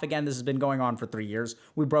again, off again. This has been going on for 3 years.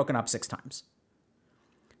 We've broken up 6 times.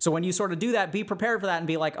 So when you sort of do that, be prepared for that and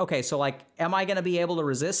be like, okay, so like, am I going to be able to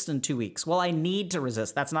resist in 2 weeks? Well, I need to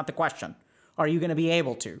resist. That's not the question. Are you going to be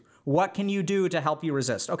able to? What can you do to help you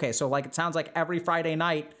resist? Okay, so like, it sounds like every Friday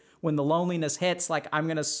night when the loneliness hits, like, I'm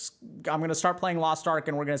going to start playing Lost Ark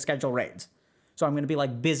and we're going to schedule raids. So I'm going to be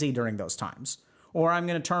like busy during those times. or I'm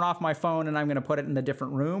going to turn off my phone and I'm going to put it in a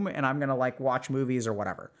different room and I'm going to like watch movies or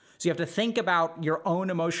whatever. So you have to think about your own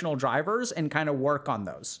emotional drivers and kind of work on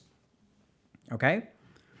those. Okay?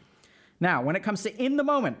 Now, when it comes to in the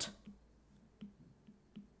moment,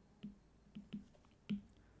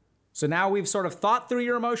 so now we've sort of thought through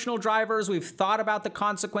your emotional drivers. We've thought about the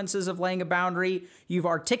consequences of laying a boundary. You've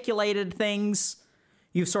articulated things.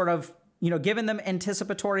 You've sort of, given them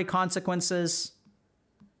anticipatory consequences,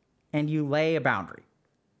 and you lay a boundary.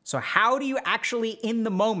 So how do you actually, in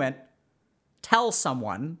the moment, tell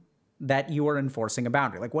someone that you are enforcing a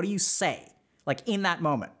boundary? Like, what do you say, like, in that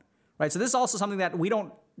moment, right? So this is also something that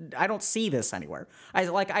I don't see this anywhere.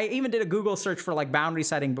 I even did a Google search for like boundary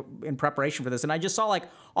setting in preparation for this, and I just saw like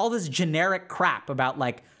all this generic crap about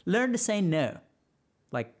like learn to say no.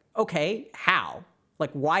 Like, okay, how?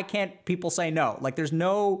 Like, why can't people say no? Like, there's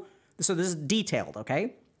no. So this is detailed,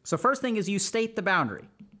 okay? So first thing is you state the boundary.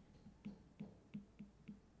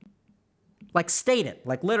 Like, state it,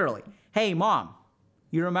 like literally. Hey, mom,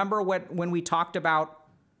 you remember when we talked about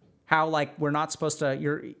how like we're not supposed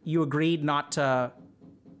to? You agreed not to.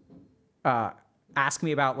 Ask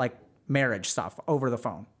me about like marriage stuff over the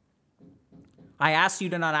phone. I asked you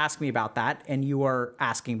to not ask me about that, and you are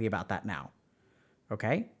asking me about that now.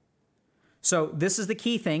 Okay? So this is the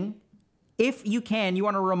key thing. If you can, you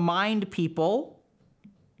want to remind people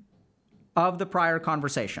of the prior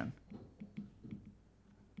conversation.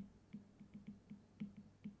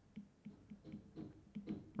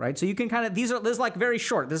 Right? So you can kind of, this is like very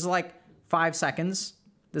short. This is like 5 seconds.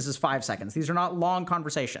 This is 5 seconds. These are not long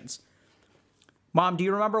conversations. Mom, do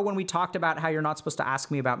you remember when we talked about how you're not supposed to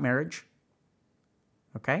ask me about marriage?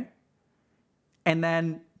 Okay? And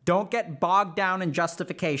then don't get bogged down in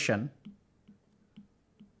justification.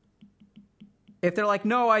 If they're like,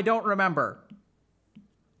 no, I don't remember.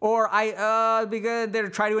 Or because they're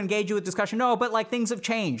trying to engage you with discussion. No, but like things have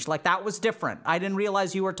changed. Like that was different. I didn't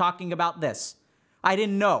realize you were talking about this. I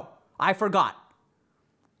didn't know. I forgot.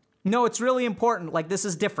 No, it's really important. Like, this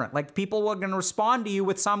is different. Like, people are going to respond to you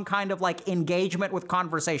with some kind of, like, engagement with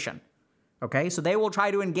conversation. Okay? So they will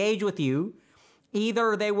try to engage with you.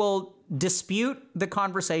 Either they will dispute the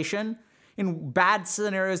conversation. In bad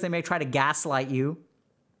scenarios, they may try to gaslight you.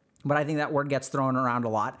 But I think that word gets thrown around a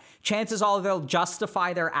lot. Chances are they'll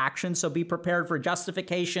justify their actions. So be prepared for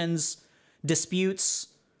justifications, disputes,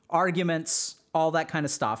 arguments, all that kind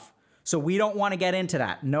of stuff. So we don't want to get into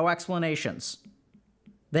that. No explanations.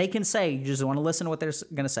 They can say, you just want to listen to what they're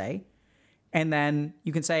going to say. And then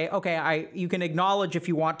you can say, okay, you can acknowledge if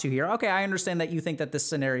you want to here. Okay, I understand that you think that this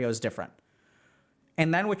scenario is different.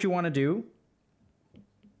 And then what you want to do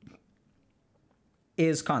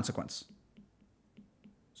is consequence.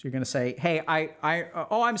 So you're going to say, hey,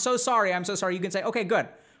 I'm so sorry. I'm so sorry. You can say, okay, good.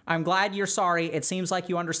 I'm glad you're sorry. It seems like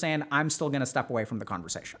you understand. I'm still going to step away from the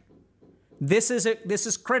conversation. This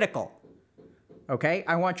is critical. Okay?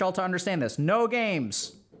 I want y'all to understand this. No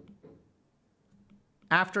games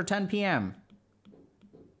after 10 p.m.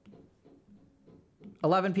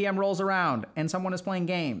 11 p.m. rolls around and someone is playing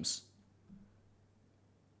games.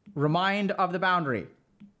 Remind of the boundary.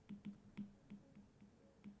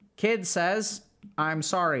 Kid says, I'm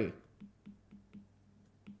sorry.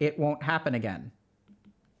 It won't happen again.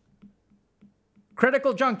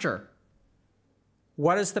 Critical juncture.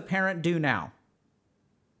 What does the parent do now?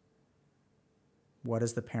 What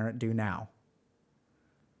does the parent do now?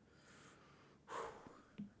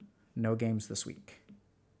 No games this week.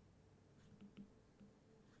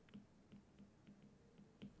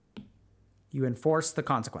 You enforce the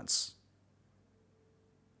consequence.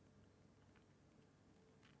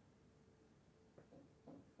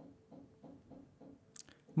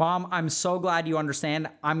 Mom, I'm so glad you understand.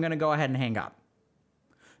 I'm going to go ahead and hang up.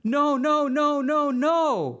 No.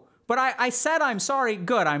 But I said I'm sorry.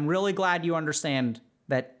 Good. I'm really glad you understand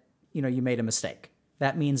that, you made a mistake.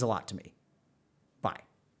 That means a lot to me. Bye.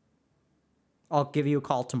 I'll give you a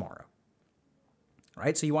call tomorrow.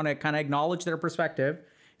 Right? So you want to kind of acknowledge their perspective.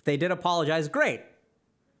 If they did apologize, great.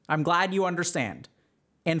 I'm glad you understand.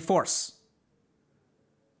 Enforce.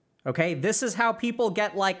 Okay? This is how people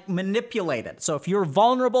get manipulated. So if you're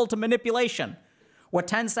vulnerable to manipulation, what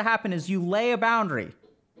tends to happen is you lay a boundary.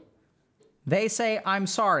 They say, I'm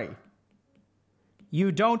sorry.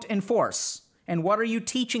 You don't enforce. And what are you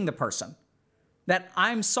teaching the person? That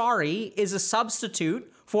I'm sorry is a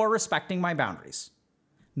substitute for respecting my boundaries.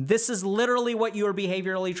 This is literally what you are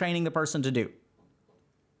behaviorally training the person to do.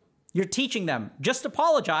 You're teaching them, just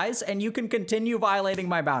apologize and you can continue violating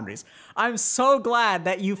my boundaries. I'm so glad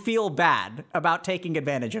that you feel bad about taking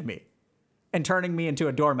advantage of me. and turning me into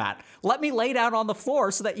a doormat. Let me lay down on the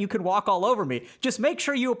floor so that you can walk all over me. Just make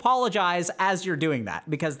sure you apologize as you're doing that,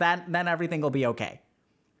 because then everything will be okay.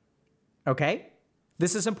 Okay?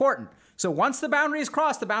 This is important. So once the boundary is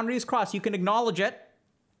crossed, the boundary is crossed. You can acknowledge it,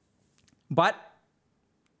 but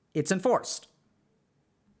it's enforced.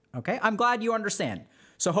 Okay? I'm glad you understand.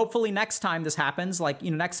 So hopefully next time this happens, like,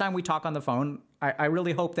 next time we talk on the phone, I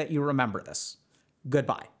really hope that you remember this.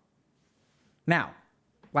 Goodbye. Now,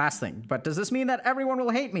 last thing, but does this mean that everyone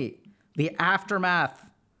will hate me? The aftermath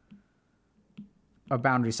of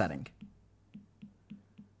boundary setting.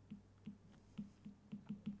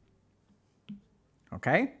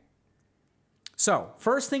 Okay? So,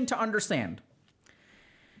 first thing to understand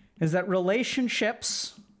is that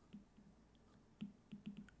relationships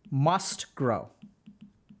must grow.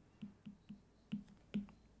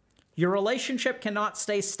 Your relationship cannot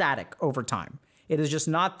stay static over time. It is just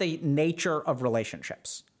not the nature of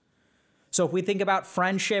relationships. So if we think about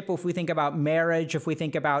friendship, if we think about marriage, if we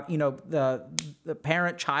think about, the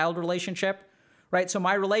parent-child relationship, right? So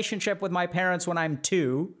my relationship with my parents when I'm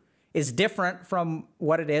 2 is different from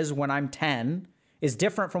what it is when I'm 10, is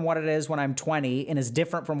different from what it is when I'm 20, and is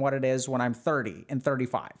different from what it is when I'm 30 and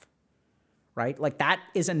 35. Right? Like that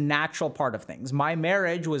is a natural part of things. My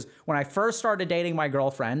marriage was, when I first started dating my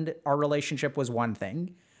girlfriend, our relationship was one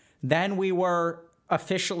thing. Then we were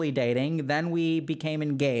officially dating. Then we became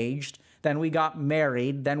engaged. Then we got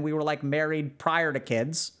married. Then we were like married prior to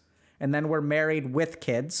kids. And then we're married with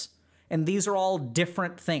kids. And these are all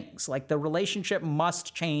different things. Like the relationship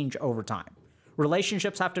must change over time.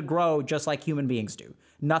 Relationships have to grow just like human beings do.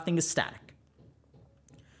 Nothing is static.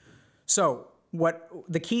 So, what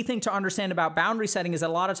the key thing to understand about boundary setting is that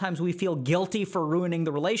a lot of times we feel guilty for ruining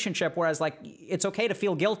the relationship, whereas like it's okay to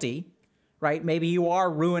feel guilty, right? Maybe you are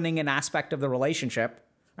ruining an aspect of the relationship.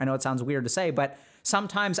 I know it sounds weird to say, but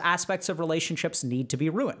sometimes aspects of relationships need to be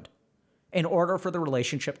ruined in order for the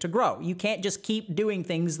relationship to grow. You can't just keep doing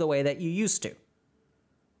things the way that you used to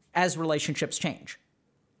as relationships change.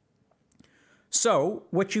 So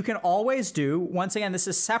what you can always do, once again, this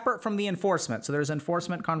is separate from the enforcement. So there's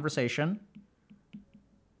enforcement conversation.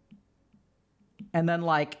 And then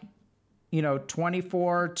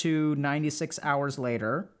 24 to 96 hours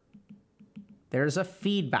later, there's a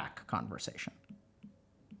feedback conversation.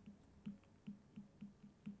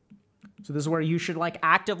 So this is where you should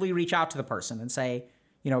actively reach out to the person and say,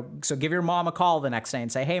 so give your mom a call the next day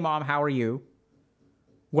and say, hey mom, how are you?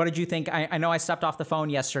 What did you think? I know I stepped off the phone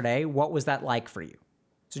yesterday. What was that like for you?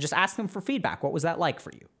 So just ask them for feedback. What was that like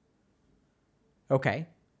for you? Okay.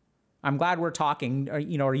 I'm glad we're talking. Are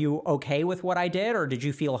you okay with what I did, or did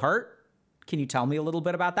you feel hurt? Can you tell me a little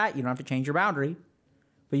bit about that? You don't have to change your boundary,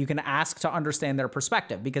 but you can ask to understand their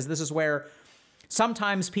perspective, because this is where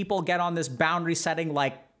sometimes people get on this boundary setting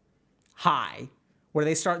high, where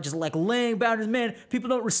they start just laying boundaries. Man, people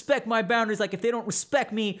don't respect my boundaries. Like if they don't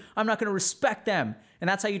respect me, I'm not going to respect them. And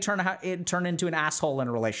that's how you turn into an asshole in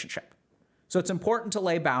a relationship. So it's important to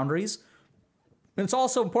lay boundaries. And it's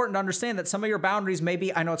also important to understand that some of your boundaries may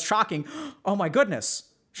be, I know it's shocking, oh my goodness,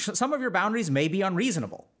 some of your boundaries may be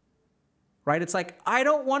unreasonable, right? It's like, I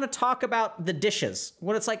don't want to talk about the dishes.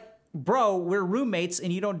 When it's like, bro, we're roommates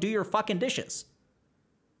and you don't do your fucking dishes.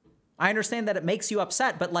 I understand that it makes you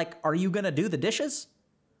upset, but are you going to do the dishes?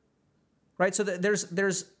 Right? So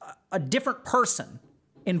there's a different person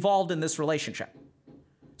involved in this relationship.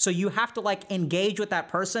 So you have to engage with that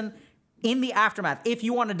person in the aftermath if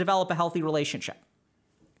you want to develop a healthy relationship.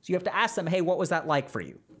 So you have to ask them, hey, what was that like for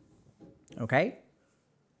you? Okay?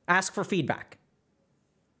 Ask for feedback.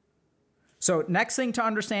 So next thing to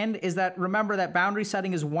understand is that remember that boundary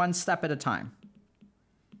setting is one step at a time.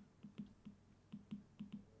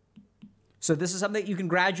 So this is something that you can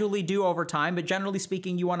gradually do over time, but generally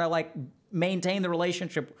speaking, you want to maintain the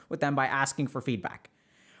relationship with them by asking for feedback.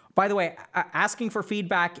 By the way, asking for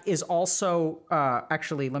feedback is also,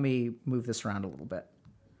 actually, let me move this around a little bit.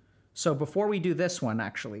 So before we do this one,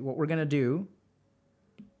 actually, what we're going to do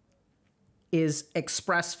is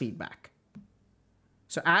express feedback.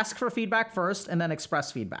 So ask for feedback first and then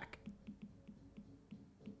express feedback.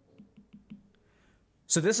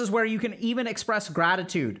 So this is where you can even express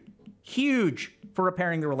gratitude. Huge for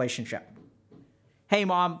repairing the relationship. Hey,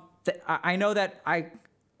 mom, I know that I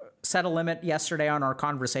set a limit yesterday on our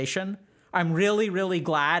conversation. I'm really, really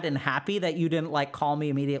glad and happy that you didn't call me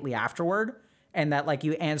immediately afterward and that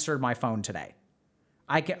you answered my phone today.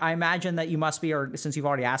 I imagine that you must be, or since you've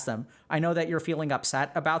already asked them, I know that you're feeling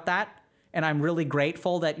upset about that. And I'm really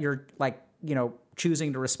grateful that you're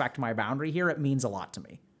choosing to respect my boundary here. It means a lot to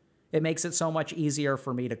me. It makes it so much easier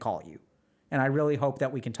for me to call you. And I really hope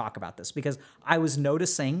that we can talk about this, because I was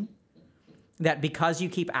noticing that because you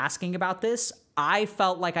keep asking about this, I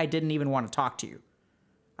felt like I didn't even want to talk to you.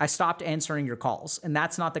 I stopped answering your calls, and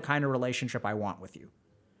that's not the kind of relationship I want with you.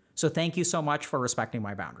 So thank you so much for respecting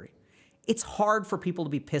my boundary. It's hard for people to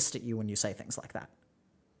be pissed at you when you say things like that,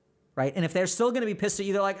 right? And if they're still going to be pissed at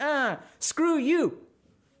you, they're like, screw you.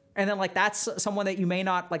 And then like, that's someone that you may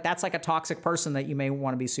not, like, that's like a toxic person that you may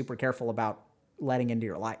want to be super careful about letting into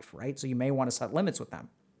your life, right? So you may want to set limits with them.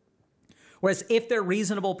 Whereas if they're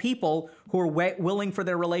reasonable people who are willing for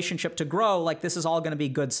their relationship to grow, like, this is all going to be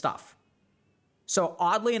good stuff. So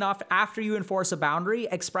oddly enough, after you enforce a boundary,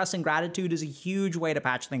 expressing gratitude is a huge way to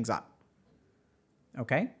patch things up.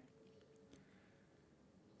 Okay?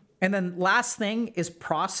 And then last thing is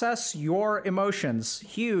process your emotions.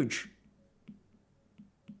 Huge.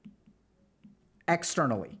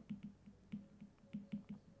 Externally.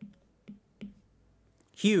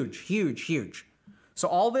 Huge, huge, huge. So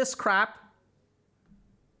all this crap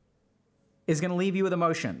is going to leave you with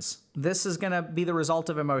emotions. This is going to be the result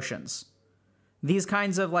of emotions. These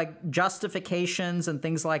kinds of like justifications and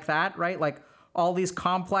things like that, right? Like all these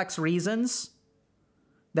complex reasons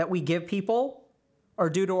that we give people are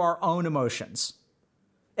due to our own emotions.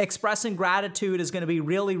 Expressing gratitude is going to be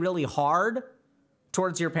really, really hard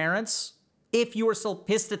towards your parents if you are still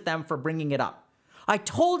pissed at them for bringing it up. I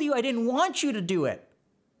told you I didn't want you to do it.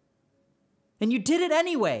 And you did it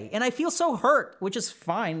anyway. And I feel so hurt, which is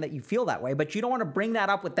fine that you feel that way, but you don't want to bring that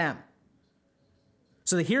up with them.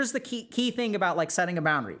 So here's the key thing about like setting a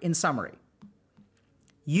boundary. In summary,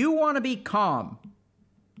 you want to be calm,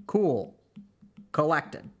 cool,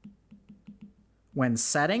 collected when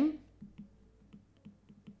setting,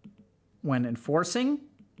 when enforcing,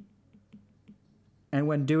 and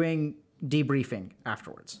when doing debriefing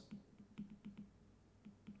afterwards.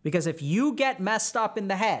 Because if you get messed up in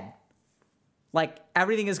the head, like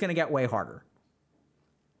everything is going to get way harder.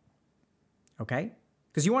 Okay?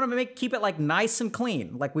 Because you want to keep it like nice and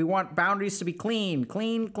clean. Like we want boundaries to be clean,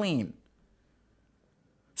 clean, clean.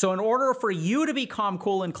 So in order for you to be calm,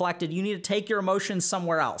 cool, and collected, you need to take your emotions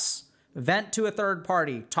somewhere else. Vent to a third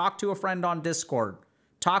party. Talk to a friend on Discord.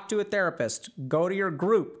 Talk to a therapist. Go to your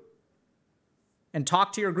group. And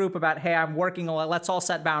talk to your group about, hey, I'm working, let's all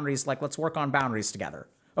set boundaries. Like, let's work on boundaries together.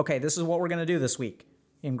 Okay, this is what we're going to do this week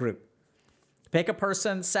in group. Pick a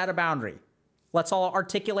person, set a boundary. Let's all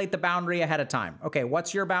articulate the boundary ahead of time. Okay,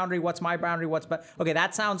 what's your boundary? What's my boundary? Okay,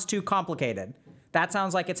 that sounds too complicated. That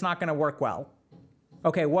sounds like it's not going to work well.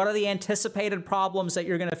 Okay, what are the anticipated problems that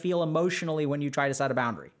you're going to feel emotionally when you try to set a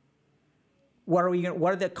boundary? What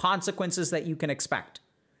are the consequences that you can expect?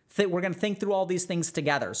 We're going to think through all these things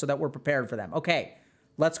together so that we're prepared for them. Okay,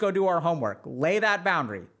 let's go do our homework. Lay that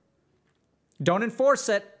boundary. Don't enforce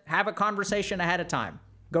it. Have a conversation ahead of time.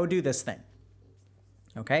 Go do this thing.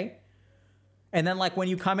 Okay? And then like when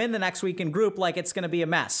you come in the next week in group, like it's going to be a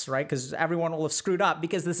mess, right? Because everyone will have screwed up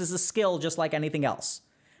because this is a skill just like anything else.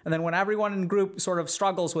 And then when everyone in group sort of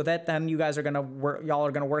struggles with it, then you guys are going to work, y'all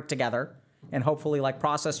are going to work together and hopefully like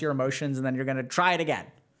process your emotions, and then you're going to try it again.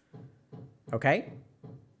 Okay?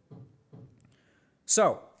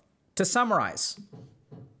 So, to summarize,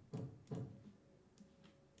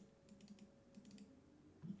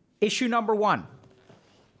 issue number 1,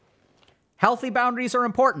 healthy boundaries are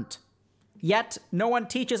important, yet no one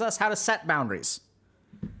teaches us how to set boundaries.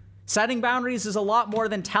 Setting boundaries is a lot more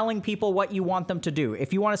than telling people what you want them to do.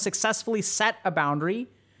 If you want to successfully set a boundary,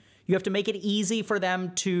 you have to make it easy for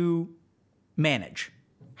them to manage.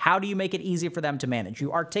 How do you make it easy for them to manage?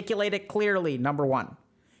 You articulate it clearly, number 1.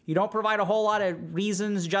 You don't provide a whole lot of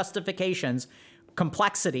reasons, justifications,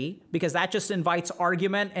 complexity, because that just invites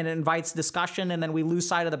argument and it invites discussion, and then we lose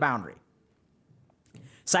sight of the boundary.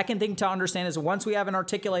 Second thing to understand is once we have an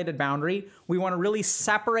articulated boundary, we want to really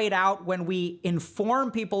separate out when we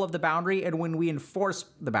inform people of the boundary and when we enforce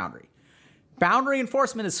the boundary. Boundary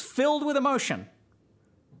enforcement is filled with emotion,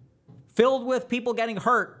 filled with people getting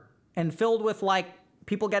hurt, and filled with like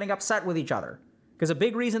people getting upset with each other. Because a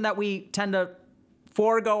big reason that we tend to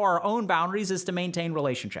forego our own boundaries is to maintain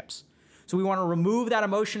relationships. So we want to remove that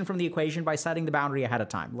emotion from the equation by setting the boundary ahead of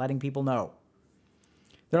time, letting people know.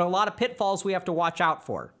 There are a lot of pitfalls we have to watch out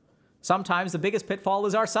for. Sometimes the biggest pitfall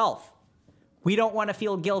is ourselves. We don't want to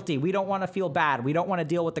feel guilty. We don't want to feel bad. We don't want to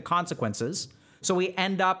deal with the consequences. So we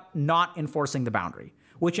end up not enforcing the boundary,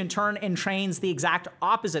 which in turn entrains the exact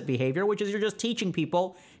opposite behavior, which is you're just teaching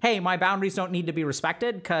people, hey, my boundaries don't need to be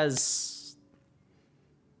respected because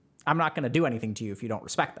I'm not going to do anything to you if you don't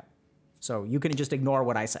respect them. So you can just ignore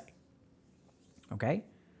what I say. Okay?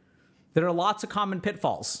 There are lots of common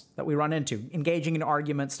pitfalls that we run into, engaging in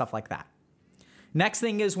arguments, stuff like that. Next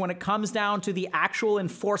thing is when it comes down to the actual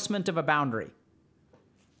enforcement of a boundary.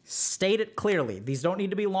 State it clearly. These don't need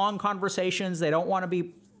to be long conversations. They don't want to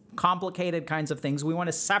be complicated kinds of things. We want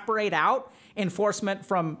to separate out enforcement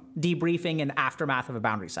from debriefing and aftermath of a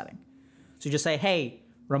boundary setting. So you just say, hey,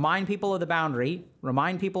 remind people of the boundary,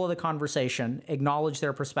 remind people of the conversation, acknowledge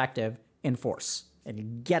their perspective, enforce,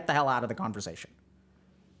 and get the hell out of the conversation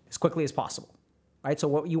as quickly as possible, right? So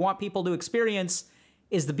what you want people to experience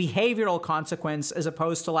is the behavioral consequence as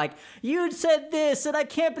opposed to like, you said this and I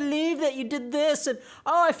can't believe that you did this and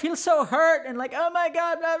oh, I feel so hurt and like, oh my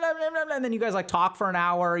God, blah, blah, blah, blah, blah. And then you guys like talk for an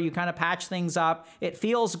hour, you kind of patch things up. It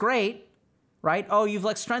feels great, right? Oh, you've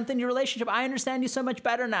like strengthened your relationship. I understand you so much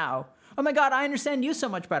better now. Oh my God, I understand you so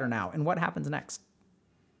much better now. And what happens next?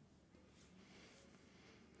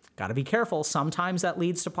 Got to be careful. Sometimes that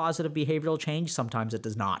leads to positive behavioral change. Sometimes it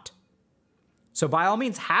does not. So by all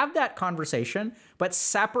means, have that conversation, but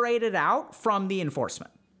separate it out from the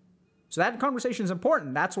enforcement. So that conversation is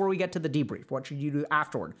important. That's where we get to the debrief. What should you do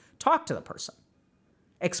afterward? Talk to the person.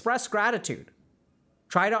 Express gratitude.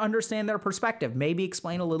 Try to understand their perspective. Maybe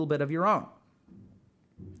explain a little bit of your own.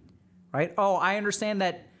 Right? Oh, I understand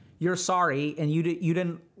that you're sorry and you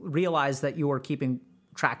didn't realize that you were keeping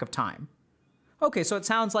track of time. Okay, so it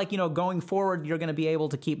sounds like, going forward, you're going to be able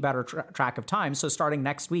to keep better track of time. So starting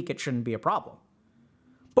next week, it shouldn't be a problem.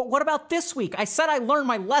 But what about this week? I said I learned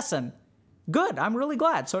my lesson. Good, I'm really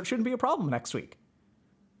glad. So it shouldn't be a problem next week.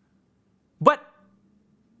 But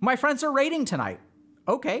my friends are raiding tonight.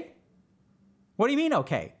 Okay. What do you mean,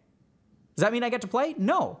 okay? Does that mean I get to play?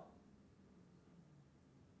 No.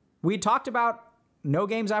 We talked about no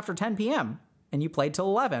games after 10 p.m. and you played till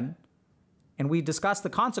 11. And we discussed the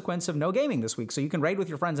consequence of no gaming this week. So you can raid with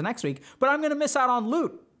your friends next week, but I'm going to miss out on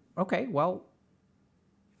loot. Okay, well,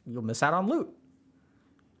 you'll miss out on loot.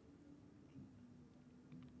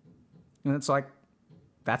 And it's like,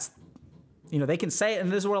 that's, they can say it.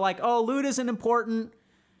 And this is where like, oh, loot isn't important.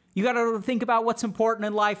 You got to think about what's important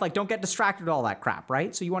in life. Like, don't get distracted with all that crap,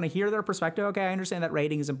 right? So you want to hear their perspective. Okay, I understand that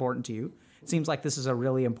raiding is important to you. It seems like this is a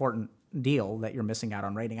really important deal that you're missing out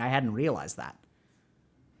on raiding. I hadn't realized that.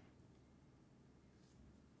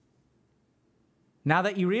 Now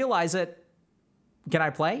that you realize it, can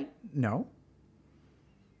I play? No.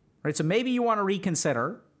 Right, so maybe you want to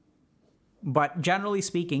reconsider, but generally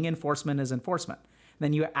speaking, enforcement is enforcement.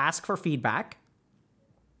 Then you ask for feedback.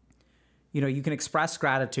 You can express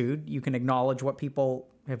gratitude. You can acknowledge what people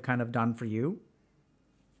have kind of done for you.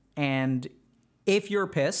 And if you're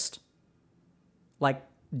pissed, like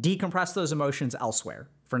decompress those emotions elsewhere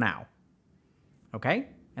for now. Okay?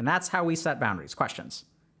 And that's how we set boundaries. Questions?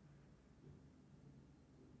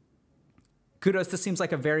 Kudos, this seems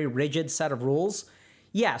like a very rigid set of rules.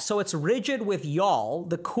 Yeah, so it's rigid with y'all.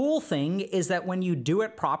 The cool thing is that when you do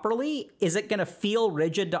it properly, is it going to feel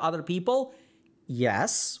rigid to other people?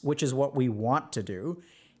 Yes, which is what we want to do.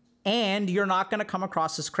 And you're not going to come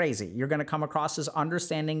across as crazy. You're going to come across as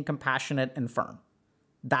understanding, compassionate, and firm.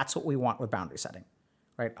 That's what we want with boundary setting,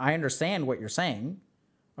 right? I understand what you're saying.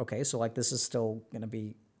 Okay, so like this is still going to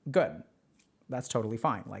be good. That's totally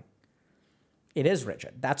fine. Like, it is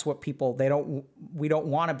rigid. That's what people, we don't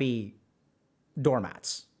want to be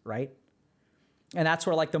doormats, right? And that's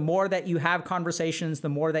where like the more that you have conversations, the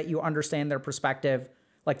more that you understand their perspective,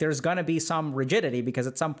 like there's going to be some rigidity because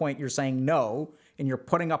at some point you're saying no and you're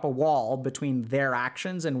putting up a wall between their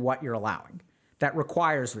actions and what you're allowing. That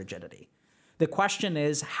requires rigidity. The question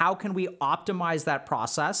is, how can we optimize that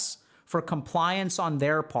process for compliance on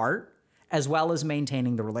their part as well as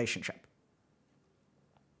maintaining the relationship?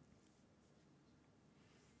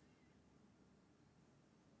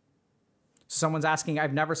 Someone's asking,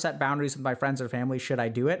 I've never set boundaries with my friends or family. Should I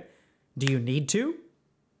do it? Do you need to?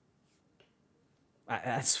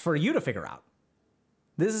 That's for you to figure out.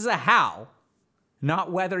 This is a how,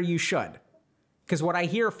 not whether you should. Because what I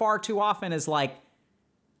hear far too often is like,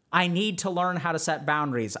 I need to learn how to set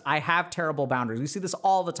boundaries. I have terrible boundaries. We see this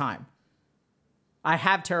all the time. I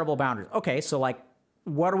have terrible boundaries. Okay, so like,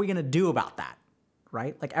 what are we going to do about that?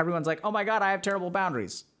 Right? Like everyone's like, oh my God, I have terrible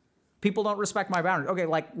boundaries. People don't respect my boundaries. Okay,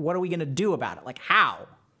 like, what are we going to do about it? Like, how?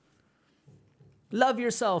 Love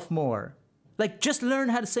yourself more. Like, just learn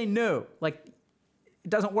how to say no. Like, it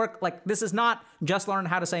doesn't work. Like, this is not just learn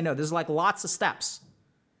how to say no. This is like lots of steps.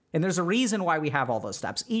 And there's a reason why we have all those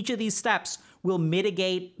steps. Each of these steps will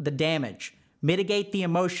mitigate the damage, mitigate the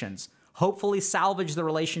emotions, hopefully salvage the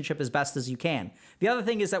relationship as best as you can. The other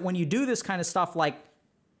thing is that when you do this kind of stuff, like,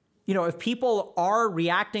 if people are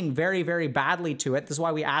reacting very, very badly to it, this is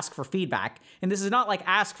why we ask for feedback. And this is not like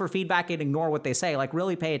ask for feedback and ignore what they say. Like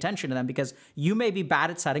really pay attention to them because you may be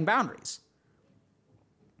bad at setting boundaries.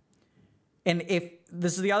 And if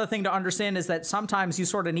this is the other thing to understand is that sometimes you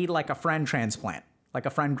sort of need like a friend transplant. like a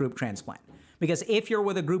friend group transplant. Because if you're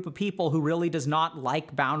with a group of people who really does not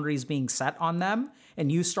like boundaries being set on them,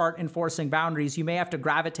 and you start enforcing boundaries, you may have to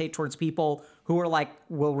gravitate towards people who are like,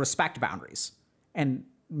 will respect boundaries. And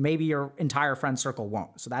maybe your entire friend circle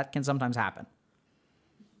won't. So that can sometimes happen.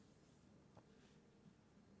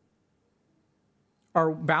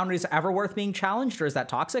 Are boundaries ever worth being challenged, or is that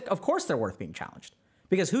toxic? Of course they're worth being challenged.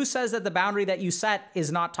 Because who says that the boundary that you set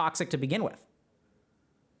is not toxic to begin with?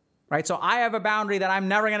 Right? So I have a boundary that I'm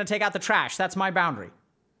never going to take out the trash. That's my boundary.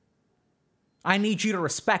 I need you to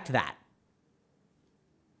respect that.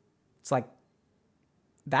 It's like,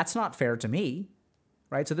 that's not fair to me.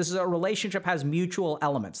 Right? So this is a relationship has mutual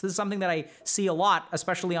elements. This is something that I see a lot,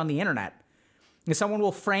 especially on the internet. If someone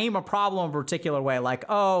will frame a problem a particular way, like,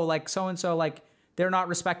 oh, like so-and-so, like, they're not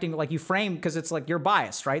respecting, like you frame, because it's like you're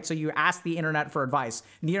biased, right? So you ask the internet for advice.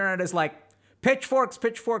 And the internet is like, pitchforks,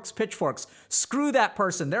 pitchforks, pitchforks. Screw that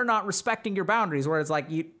person. They're not respecting your boundaries. Where it's like,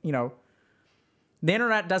 you know, the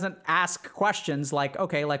internet doesn't ask questions like,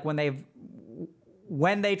 okay, like when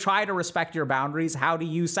they try to respect your boundaries, how do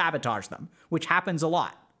you sabotage them? Which happens a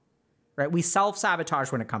lot, right? We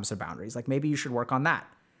self-sabotage when it comes to boundaries. Like maybe you should work on that.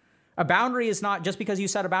 A boundary is not, just because you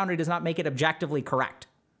set a boundary does not make it objectively correct.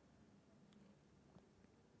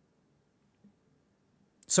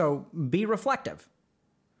 So be reflective.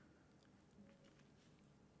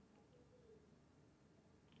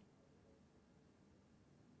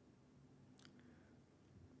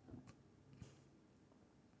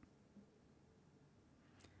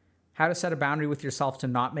 How to set a boundary with yourself to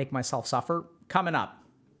not make myself suffer? Coming up.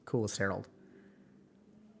 Coolest Herald.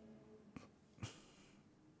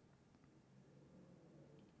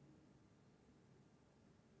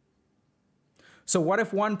 So what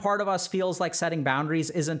if one part of us feels like setting boundaries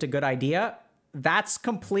isn't a good idea? That's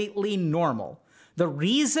completely normal. The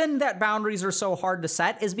reason that boundaries are so hard to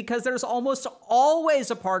set is because there's almost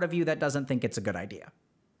always a part of you that doesn't think it's a good idea.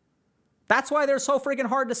 That's why they're so freaking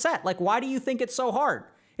hard to set. Like, why do you think it's so hard?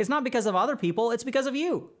 It's not because of other people, it's because of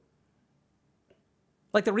you.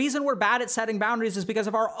 Like, the reason we're bad at setting boundaries is because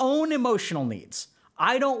of our own emotional needs.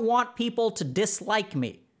 I don't want people to dislike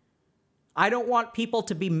me. I don't want people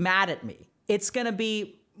to be mad at me. It's going to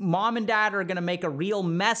be, mom and dad are going to make a real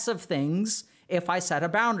mess of things if I set a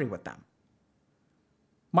boundary with them.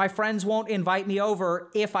 My friends won't invite me over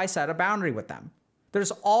if I set a boundary with them.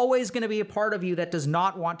 There's always going to be a part of you that does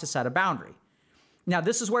not want to set a boundary. Now,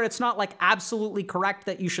 this is where it's not like absolutely correct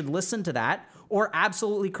that you should listen to that or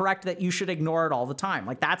absolutely correct that you should ignore it all the time.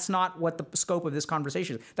 Like, that's not what the scope of this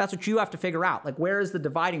conversation is. That's what you have to figure out. Like, where is the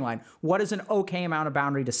dividing line? What is an okay amount of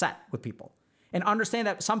boundary to set with people? And understand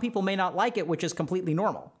that some people may not like it, which is completely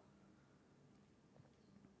normal.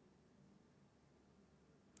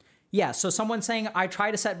 Yeah, so someone saying, I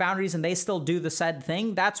try to set boundaries and they still do the said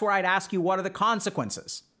thing, that's where I'd ask you, what are the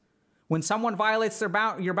consequences? When someone violates your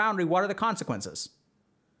boundary, what are the consequences?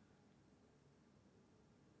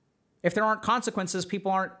 If there aren't consequences,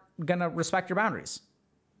 people aren't going to respect your boundaries.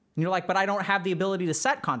 And you're like, but I don't have the ability to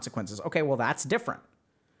set consequences. Okay, well, that's different.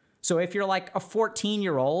 So if you're like a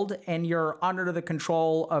 14-year-old and you're under the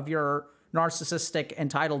control of your narcissistic,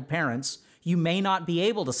 entitled parents, you may not be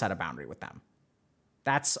able to set a boundary with them.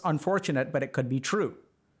 That's unfortunate, but it could be true.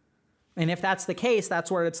 And if that's the case,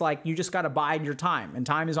 that's where it's like you just got to bide your time, and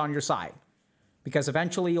time is on your side, because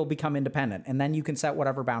eventually you'll become independent, and then you can set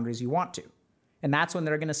whatever boundaries you want to. And that's when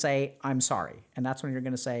they're going to say, I'm sorry. And that's when you're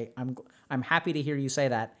going to say, I'm happy to hear you say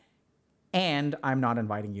that, and I'm not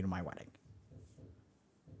inviting you to my wedding.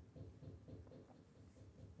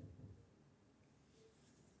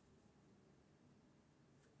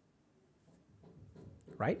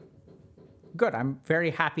 Right? Good. I'm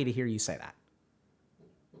very happy to hear you say that.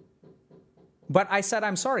 But I said,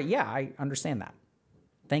 I'm sorry. Yeah, I understand that.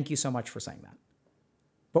 Thank you so much for saying that.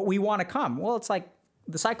 But we want to come. Well, it's like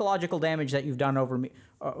the psychological damage that you've done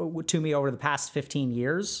to me over the past 15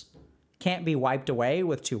 years can't be wiped away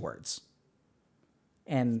with 2 words.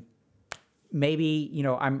 And maybe, you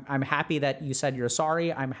know, I'm happy that you said you're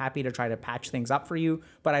sorry. I'm happy to try to patch things up for you,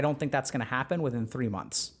 but I don't think that's going to happen within 3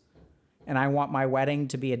 months. And I want my wedding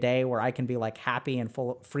to be a day where I can be like happy and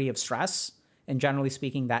free of stress. And generally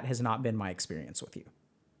speaking, that has not been my experience with you.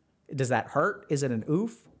 Does that hurt? Is it an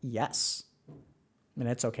oof? Yes. And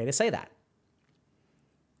it's okay to say that.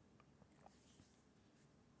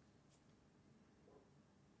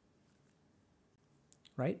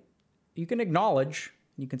 Right? You can acknowledge,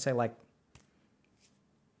 you can say like,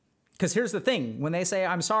 because here's the thing, when they say,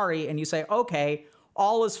 I'm sorry, and you say, okay,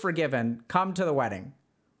 all is forgiven, come to the wedding.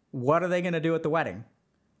 What are they going to do at the wedding?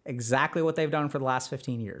 Exactly what they've done for the last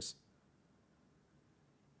 15 years.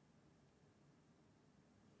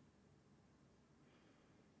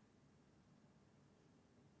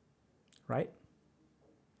 right?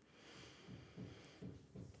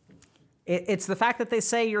 It's the fact that they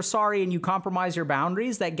say you're sorry and you compromise your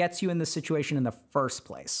boundaries that gets you in this situation in the first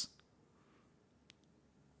place.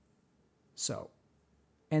 So,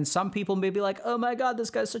 and some people may be like, oh my God, this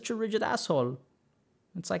guy's such a rigid asshole.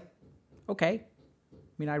 It's like, okay. I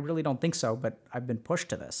mean, I really don't think so, but I've been pushed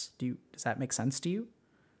to this. Does that make sense to you?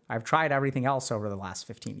 I've tried everything else over the last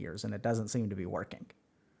 15 years and it doesn't seem to be working.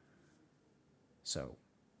 So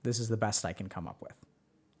this is the best I can come up with.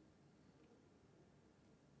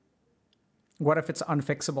 What if it's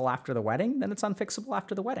unfixable after the wedding? Then it's unfixable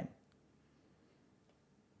after the wedding.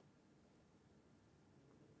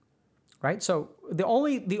 Right? So the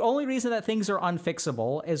only reason that things are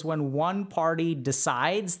unfixable is when one party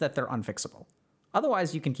decides that they're unfixable.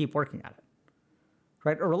 Otherwise, you can keep working at it.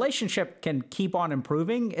 Right? A relationship can keep on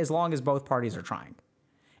improving as long as both parties are trying.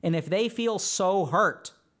 And if they feel so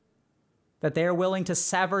hurt that they're willing to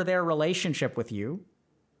sever their relationship with you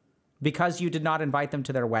because you did not invite them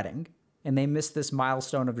to their wedding, and they missed this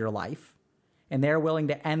milestone of your life, and they're willing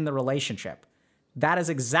to end the relationship, that is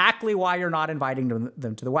exactly why you're not inviting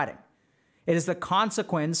them to the wedding. It is the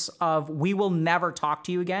consequence of we will never talk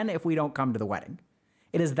to you again if we don't come to the wedding.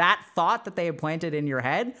 It is that thought that they have planted in your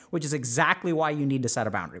head, which is exactly why you need to set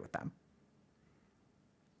a boundary with them.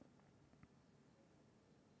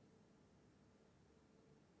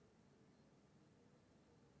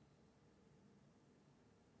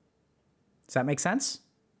 Does that make sense?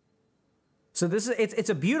 So it's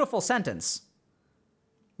a beautiful sentence.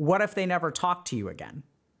 What if they never talk to you again?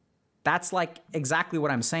 That's like exactly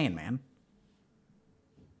what I'm saying, man.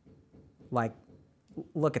 Like,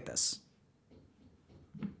 look at this.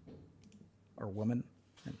 Or woman.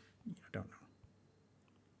 I don't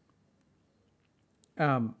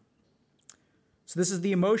know. So this is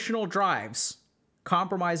the emotional drives,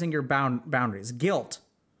 compromising your boundaries. Guilt.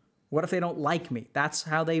 What if they don't like me? That's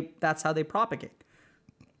how they propagate.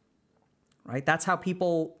 Right? That's how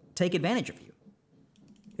people take advantage of you.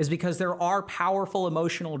 Is because there are powerful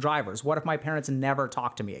emotional drivers. What if my parents never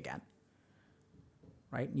talk to me again?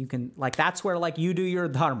 Right? You can, like, that's where, like, you do your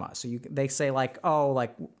dharma. So they say, like, oh,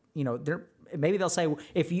 like, you know, maybe they'll say,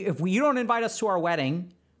 if you don't invite us to our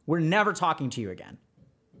wedding, we're never talking to you again.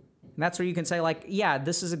 And that's where you can say, like, yeah,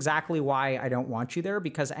 this is exactly why I don't want you there,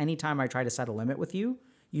 because anytime I try to set a limit with you,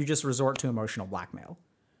 you just resort to emotional blackmail.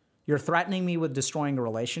 You're threatening me with destroying a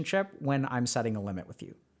relationship when I'm setting a limit with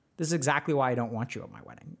you. This is exactly why I don't want you at my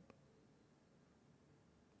wedding.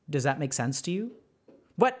 Does that make sense to you?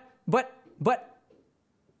 But.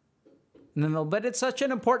 No, but it's such an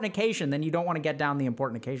important occasion, then you don't want to get down the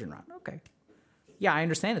important occasion route. Okay. Yeah, I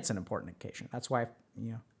understand it's an important occasion. That's why,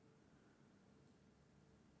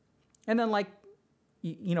 And then, like,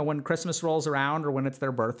 you know, when Christmas rolls around or when it's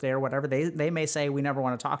their birthday or whatever, they may say, we never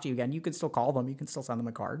want to talk to you again. You can still call them. You can still send them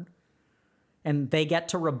a card. And they get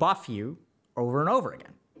to rebuff you over and over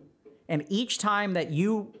again. And each time that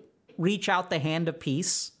you reach out the hand of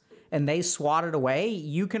peace and they swat it away,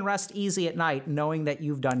 you can rest easy at night knowing that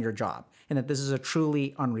you've done your job and that this is a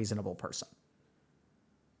truly unreasonable person.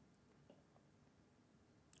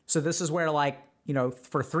 So this is where, like, you know,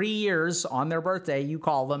 for 3 years on their birthday, you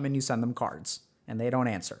call them and you send them cards and they don't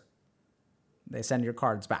answer. They send your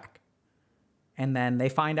cards back. And then they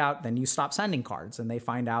find out, then you stop sending cards and they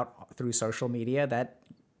find out through social media that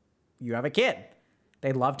you have a kid.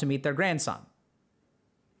 They'd love to meet their grandson.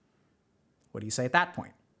 What do you say at that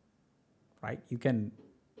point? Right?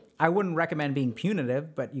 I wouldn't recommend being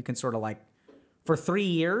punitive, but you can sort of, like, for 3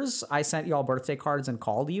 years, I sent you all birthday cards and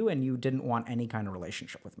called you and you didn't want any kind of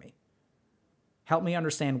relationship with me. Help me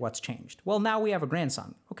understand what's changed. Well, now we have a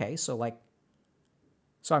grandson. Okay, so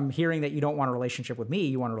I'm hearing that you don't want a relationship with me,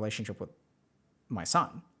 you want a relationship with my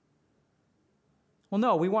son. Well,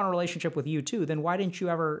 no, we want a relationship with you too. Then why didn't you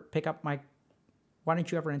ever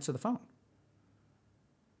answer the phone?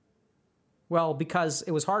 Well, because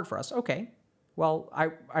it was hard for us. Okay. Well,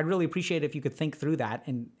 I'd really appreciate it if you could think through that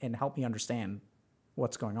and help me understand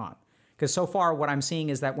what's going on. Because so far what I'm seeing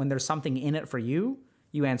is that when there's something in it for you,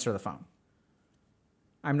 you answer the phone.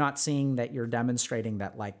 I'm not seeing that you're demonstrating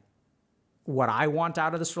that, like, what I want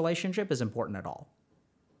out of this relationship is important at all.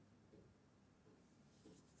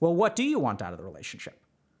 Well, what do you want out of the relationship?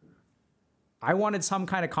 I wanted some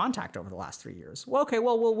kind of contact over the last 3 years. Well, okay,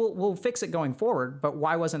 well, we'll fix it going forward, but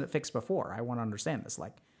why wasn't it fixed before? I want to understand this.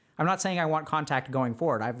 Like, I'm not saying I want contact going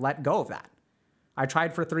forward. I've let go of that. I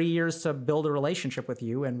tried for 3 years to build a relationship with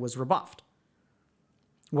you and was rebuffed.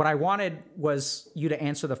 What I wanted was you to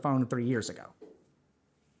answer the phone 3 years ago.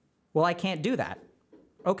 Well, I can't do that.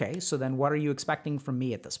 Okay, so then what are you expecting from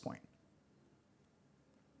me at this point?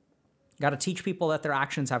 Got to teach people that their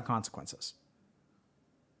actions have consequences.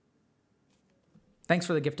 Thanks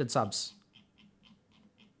for the gifted subs.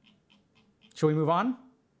 Shall we move on?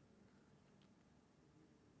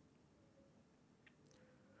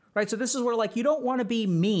 Right, so this is where, like, you don't want to be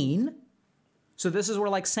mean. So this is where,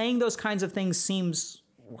 like, saying those kinds of things seems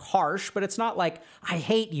harsh, but it's not like, I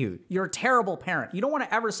hate you, you're a terrible parent. You don't want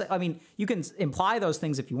to ever say, I mean, you can imply those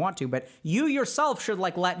things if you want to, but you yourself should,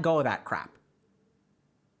 like, let go of that crap.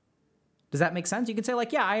 Does that make sense? You can say,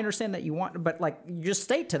 like, yeah, I understand that you want, but, like, you just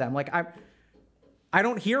state to them, like, I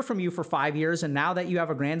don't hear from you for 5 years, and now that you have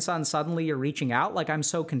a grandson, suddenly you're reaching out? Like, I'm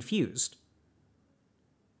so confused.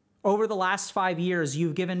 Over the last 5 years,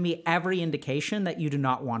 you've given me every indication that you do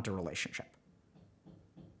not want a relationship.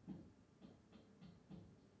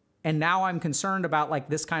 And now I'm concerned about, like,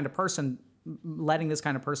 this kind of person, letting this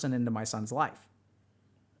kind of person into my son's life.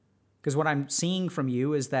 Because what I'm seeing from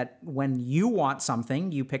you is that when you want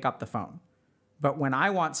something, you pick up the phone. But when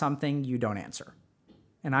I want something, you don't answer.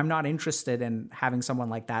 And I'm not interested in having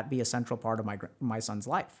someone like that be a central part of my son's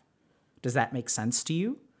life. Does that make sense to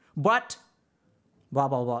you? But, blah,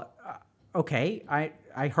 blah, blah. Okay,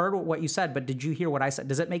 I heard what you said, but did you hear what I said?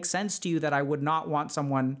 Does it make sense to you that I would not want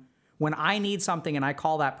someone, when I need something and I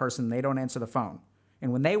call that person, they don't answer the phone?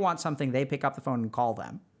 And when they want something, they pick up the phone and call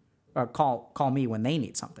them, or call me when they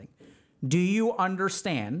need something. Do you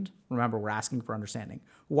understand, remember we're asking for understanding,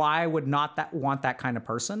 why I would not want that kind of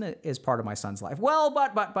person as part of my son's life? Well,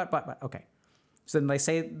 but, okay. So then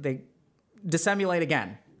they dissimulate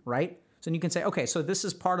again, right? So then you can say, okay, so this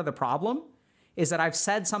is part of the problem, is that I've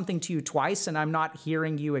said something to you twice and I'm not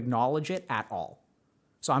hearing you acknowledge it at all.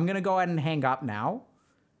 So I'm gonna go ahead and hang up now.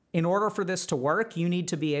 In order for this to work, you need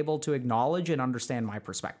to be able to acknowledge and understand my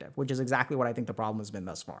perspective, which is exactly what I think the problem has been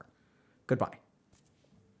thus far. Goodbye.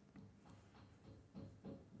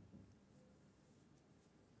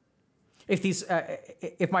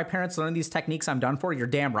 If my parents learn these techniques, I'm done for. You're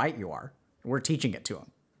damn right you are. We're teaching it to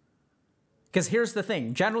them. Because here's the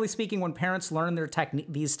thing. Generally speaking, when parents learn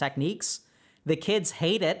these techniques, the kids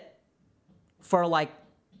hate it for like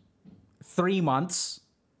 3 months,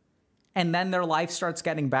 and then their life starts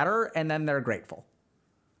getting better, and then they're grateful.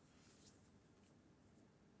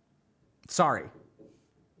 Sorry.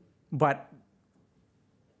 But,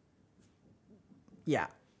 yeah.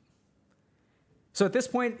 So at this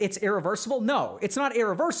point, it's irreversible? No, it's not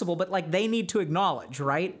irreversible, but like they need to acknowledge,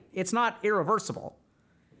 right? It's not irreversible.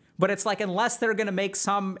 But it's like unless they're going to make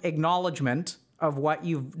some acknowledgement of what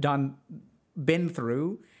you've been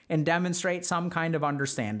through and demonstrate some kind of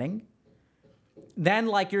understanding, then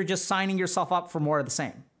like you're just signing yourself up for more of the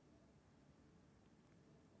same.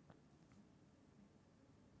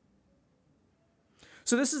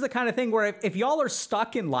 So this is the kind of thing where if y'all are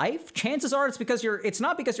stuck in life, chances are it's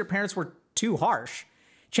not because your parents were too harsh.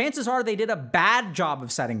 Chances are they did a bad job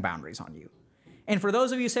of setting boundaries on you. And for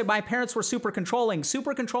those of you who say, my parents were super controlling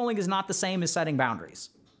is not the same as setting boundaries.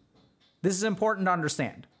 This is important to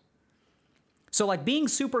understand. So like being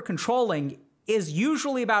super controlling is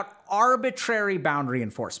usually about arbitrary boundary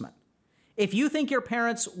enforcement. If you think your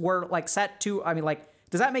parents were like set to, I mean, like,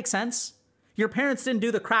 does that make sense? Your parents didn't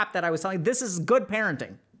do the crap that I was telling you. This is good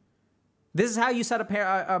parenting. This is how you set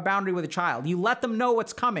a boundary with a child. You let them know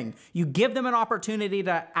what's coming. You give them an opportunity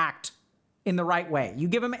to act in the right way. You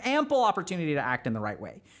give them ample opportunity to act in the right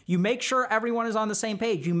way. You make sure everyone is on the same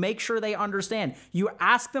page. You make sure they understand. You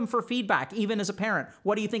ask them for feedback, even as a parent.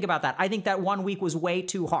 What do you think about that? I think that 1 week was way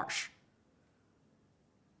too harsh.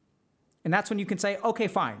 And that's when you can say, okay,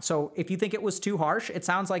 fine. So if you think it was too harsh, it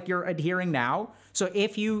sounds like you're adhering now. So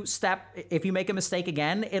if you make a mistake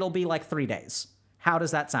again, it'll be like 3 days. How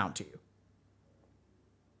does that sound to you?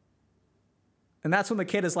 And that's when the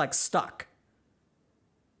kid is like stuck.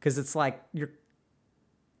 Because it's like you're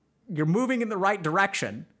moving in the right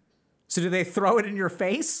direction. So do they throw it in your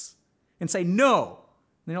face and say no?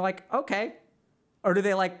 And you're like, okay. Or do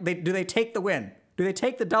they take the win? Do they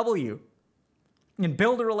take the W and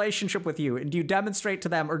build a relationship with you? And do you demonstrate to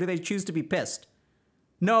them, or do they choose to be pissed?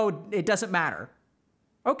 No, it doesn't matter.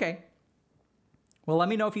 Okay. Well, let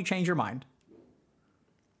me know if you change your mind.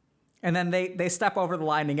 And then they step over the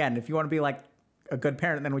line again. If you want to be like a good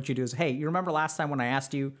parent, then what you do is, hey, you remember last time when I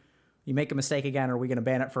asked you, you make a mistake again, are we going to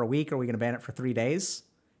ban it for a week? Or are we going to ban it for 3 days?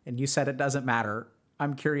 And you said it doesn't matter.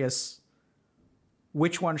 I'm curious,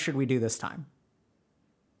 which one should we do this time?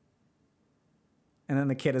 And then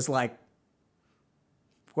the kid is like,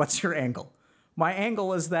 what's your angle? My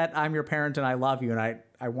angle is that I'm your parent and I love you and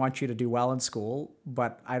I want you to do well in school,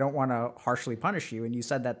 but I don't want to harshly punish you. And you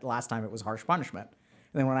said that last time it was harsh punishment.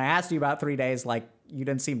 And then when I asked you about 3 days, like, you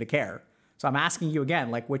didn't seem to care. So I'm asking you again,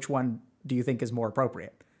 like, which one do you think is more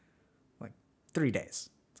appropriate? 3 days.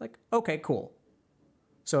 It's like, okay, cool.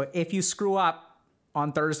 So if you screw up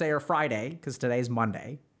on Thursday or Friday, because today's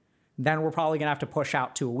Monday, then we're probably going to have to push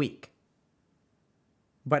out to a week.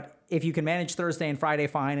 But if you can manage Thursday and Friday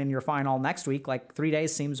fine and you're fine all next week, like 3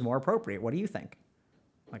 days seems more appropriate. What do you think?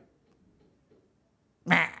 Like,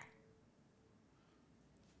 nah.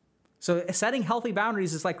 So setting healthy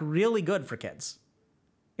boundaries is like really good for kids.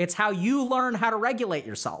 It's how you learn how to regulate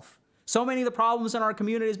yourself. So many of the problems in our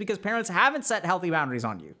community is because parents haven't set healthy boundaries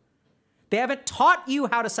on you. They haven't taught you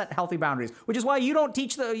how to set healthy boundaries, which is why you don't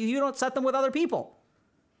you don't set them with other people.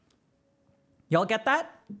 Y'all get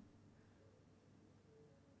that?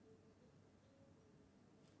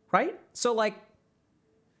 Right? So like,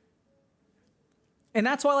 and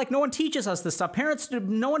that's why like no one teaches us this stuff.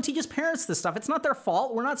 No one teaches parents this stuff. It's not their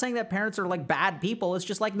fault. We're not saying that parents are like bad people. It's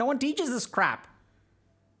just like no one teaches this crap.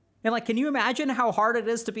 And like, can you imagine how hard it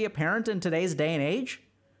is to be a parent in today's day and age?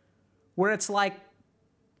 Where it's like,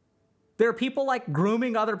 there are people like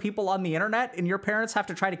grooming other people on the internet and your parents have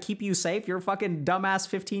to try to keep you safe. Your fucking dumbass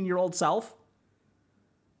 15-year-old self.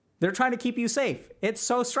 They're trying to keep you safe. It's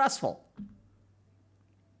so stressful.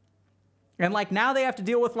 And like now they have to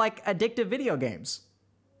deal with like addictive video games.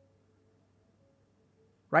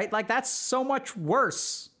 Right? Like that's so much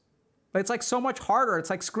worse. It's like so much harder.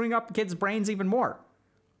 It's like screwing up kids' brains even more.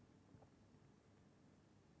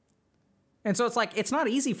 And so it's like, it's not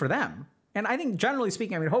easy for them. And I think generally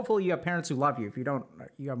speaking, I mean, hopefully you have parents who love you. If you don't,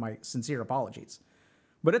 you have my sincere apologies.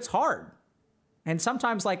 But it's hard. And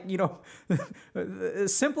sometimes like, you know, the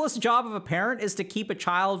simplest job of a parent is to keep a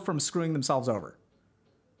child from screwing themselves over.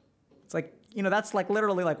 It's like, you know, that's like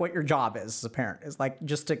literally like what your job is as a parent. Is like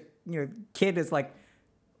just to, you know, kid is like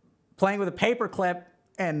playing with a paper clip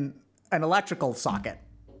and an electrical socket.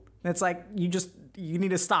 And it's like, you need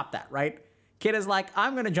to stop that, right? Kid is like,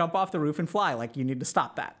 I'm going to jump off the roof and fly. Like, you need to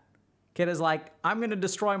stop that. Kid is like, I'm going to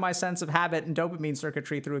destroy my sense of habit and dopamine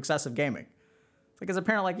circuitry through excessive gaming. It's like, as a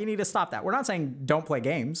parent, like, you need to stop that. We're not saying don't play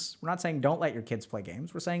games. We're not saying don't let your kids play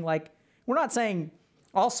games. We're saying like, we're not saying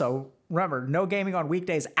also, remember, no gaming on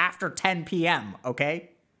weekdays after 10 p.m.,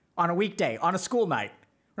 okay? On a weekday, on a school night.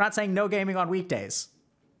 We're not saying no gaming on weekdays.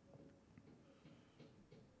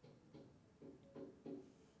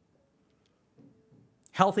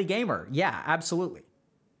 Healthy gamer. Yeah, absolutely.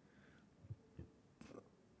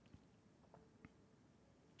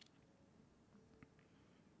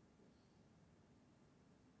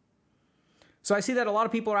 So I see that a lot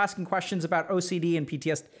of people are asking questions about OCD and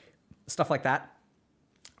PTSD, stuff like that.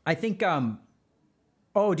 I think,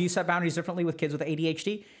 oh, do you set boundaries differently with kids with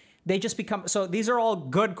ADHD? They just become, so these are all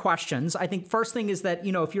good questions. I think first thing is that,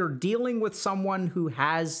 you know, if you're dealing with someone who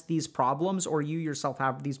has these problems or you yourself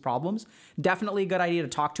have these problems, definitely a good idea to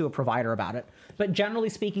talk to a provider about it. But generally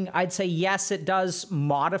speaking, I'd say yes, it does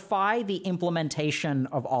modify the implementation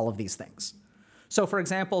of all of these things. So for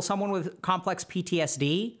example, someone with complex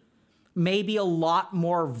PTSD may be a lot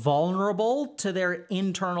more vulnerable to their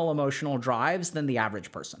internal emotional drives than the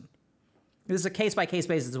average person. This is a case-by-case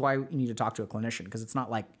basis. This is why you need to talk to a clinician, because it's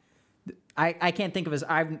not like, I can't think of as,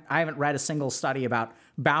 I haven't read a single study about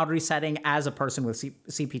boundary setting as a person with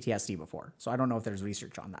CPTSD before. So I don't know if there's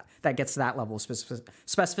research on that. That gets to that level of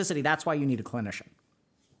specificity. That's why you need a clinician.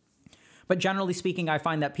 But generally speaking, I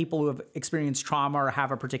find that people who have experienced trauma or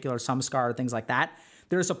have a particular samskar or things like that,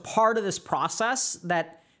 there's a part of this process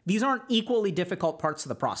that these aren't equally difficult parts of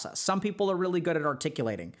the process. Some people are really good at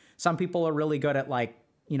articulating. Some people are really good at like,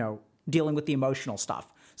 you know, dealing with the emotional stuff.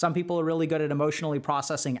 Some people are really good at emotionally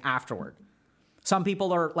processing afterward. Some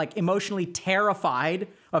people are like emotionally terrified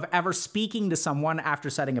of ever speaking to someone after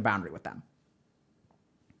setting a boundary with them.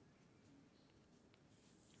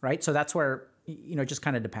 Right? So that's where, you know, it just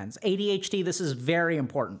kind of depends. ADHD, this is very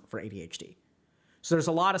important for ADHD. So there's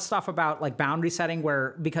a lot of stuff about like boundary setting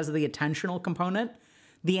where, because of the attentional component,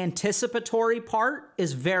 the anticipatory part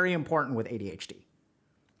is very important with ADHD.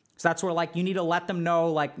 So that's where like you need to let them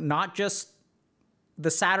know, like not just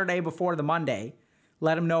the Saturday before the Monday,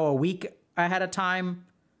 let them know a week ahead of time,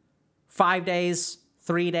 5 days,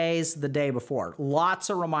 3 days, the day before. Lots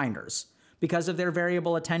of reminders. Because of their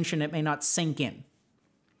variable attention, it may not sink in.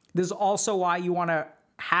 This is also why you want to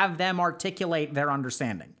have them articulate their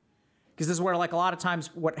understanding. Because this is where like a lot of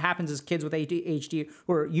times what happens is kids with ADHD,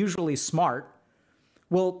 who are usually smart,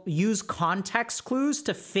 will use context clues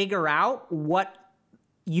to figure out what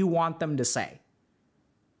you want them to say.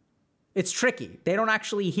 It's tricky. They don't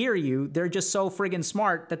actually hear you. They're just so friggin'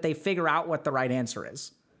 smart that they figure out what the right answer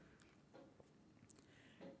is.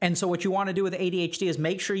 And so what you want to do with ADHD is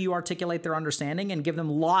make sure you articulate their understanding and give them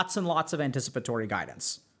lots and lots of anticipatory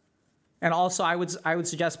guidance. And also I would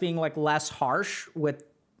suggest being like less harsh with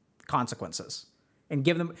consequences and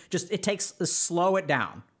give them it takes slow it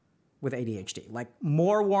down with ADHD. Like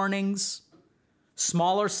more warnings,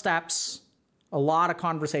 smaller steps, a lot of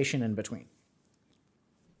conversation in between.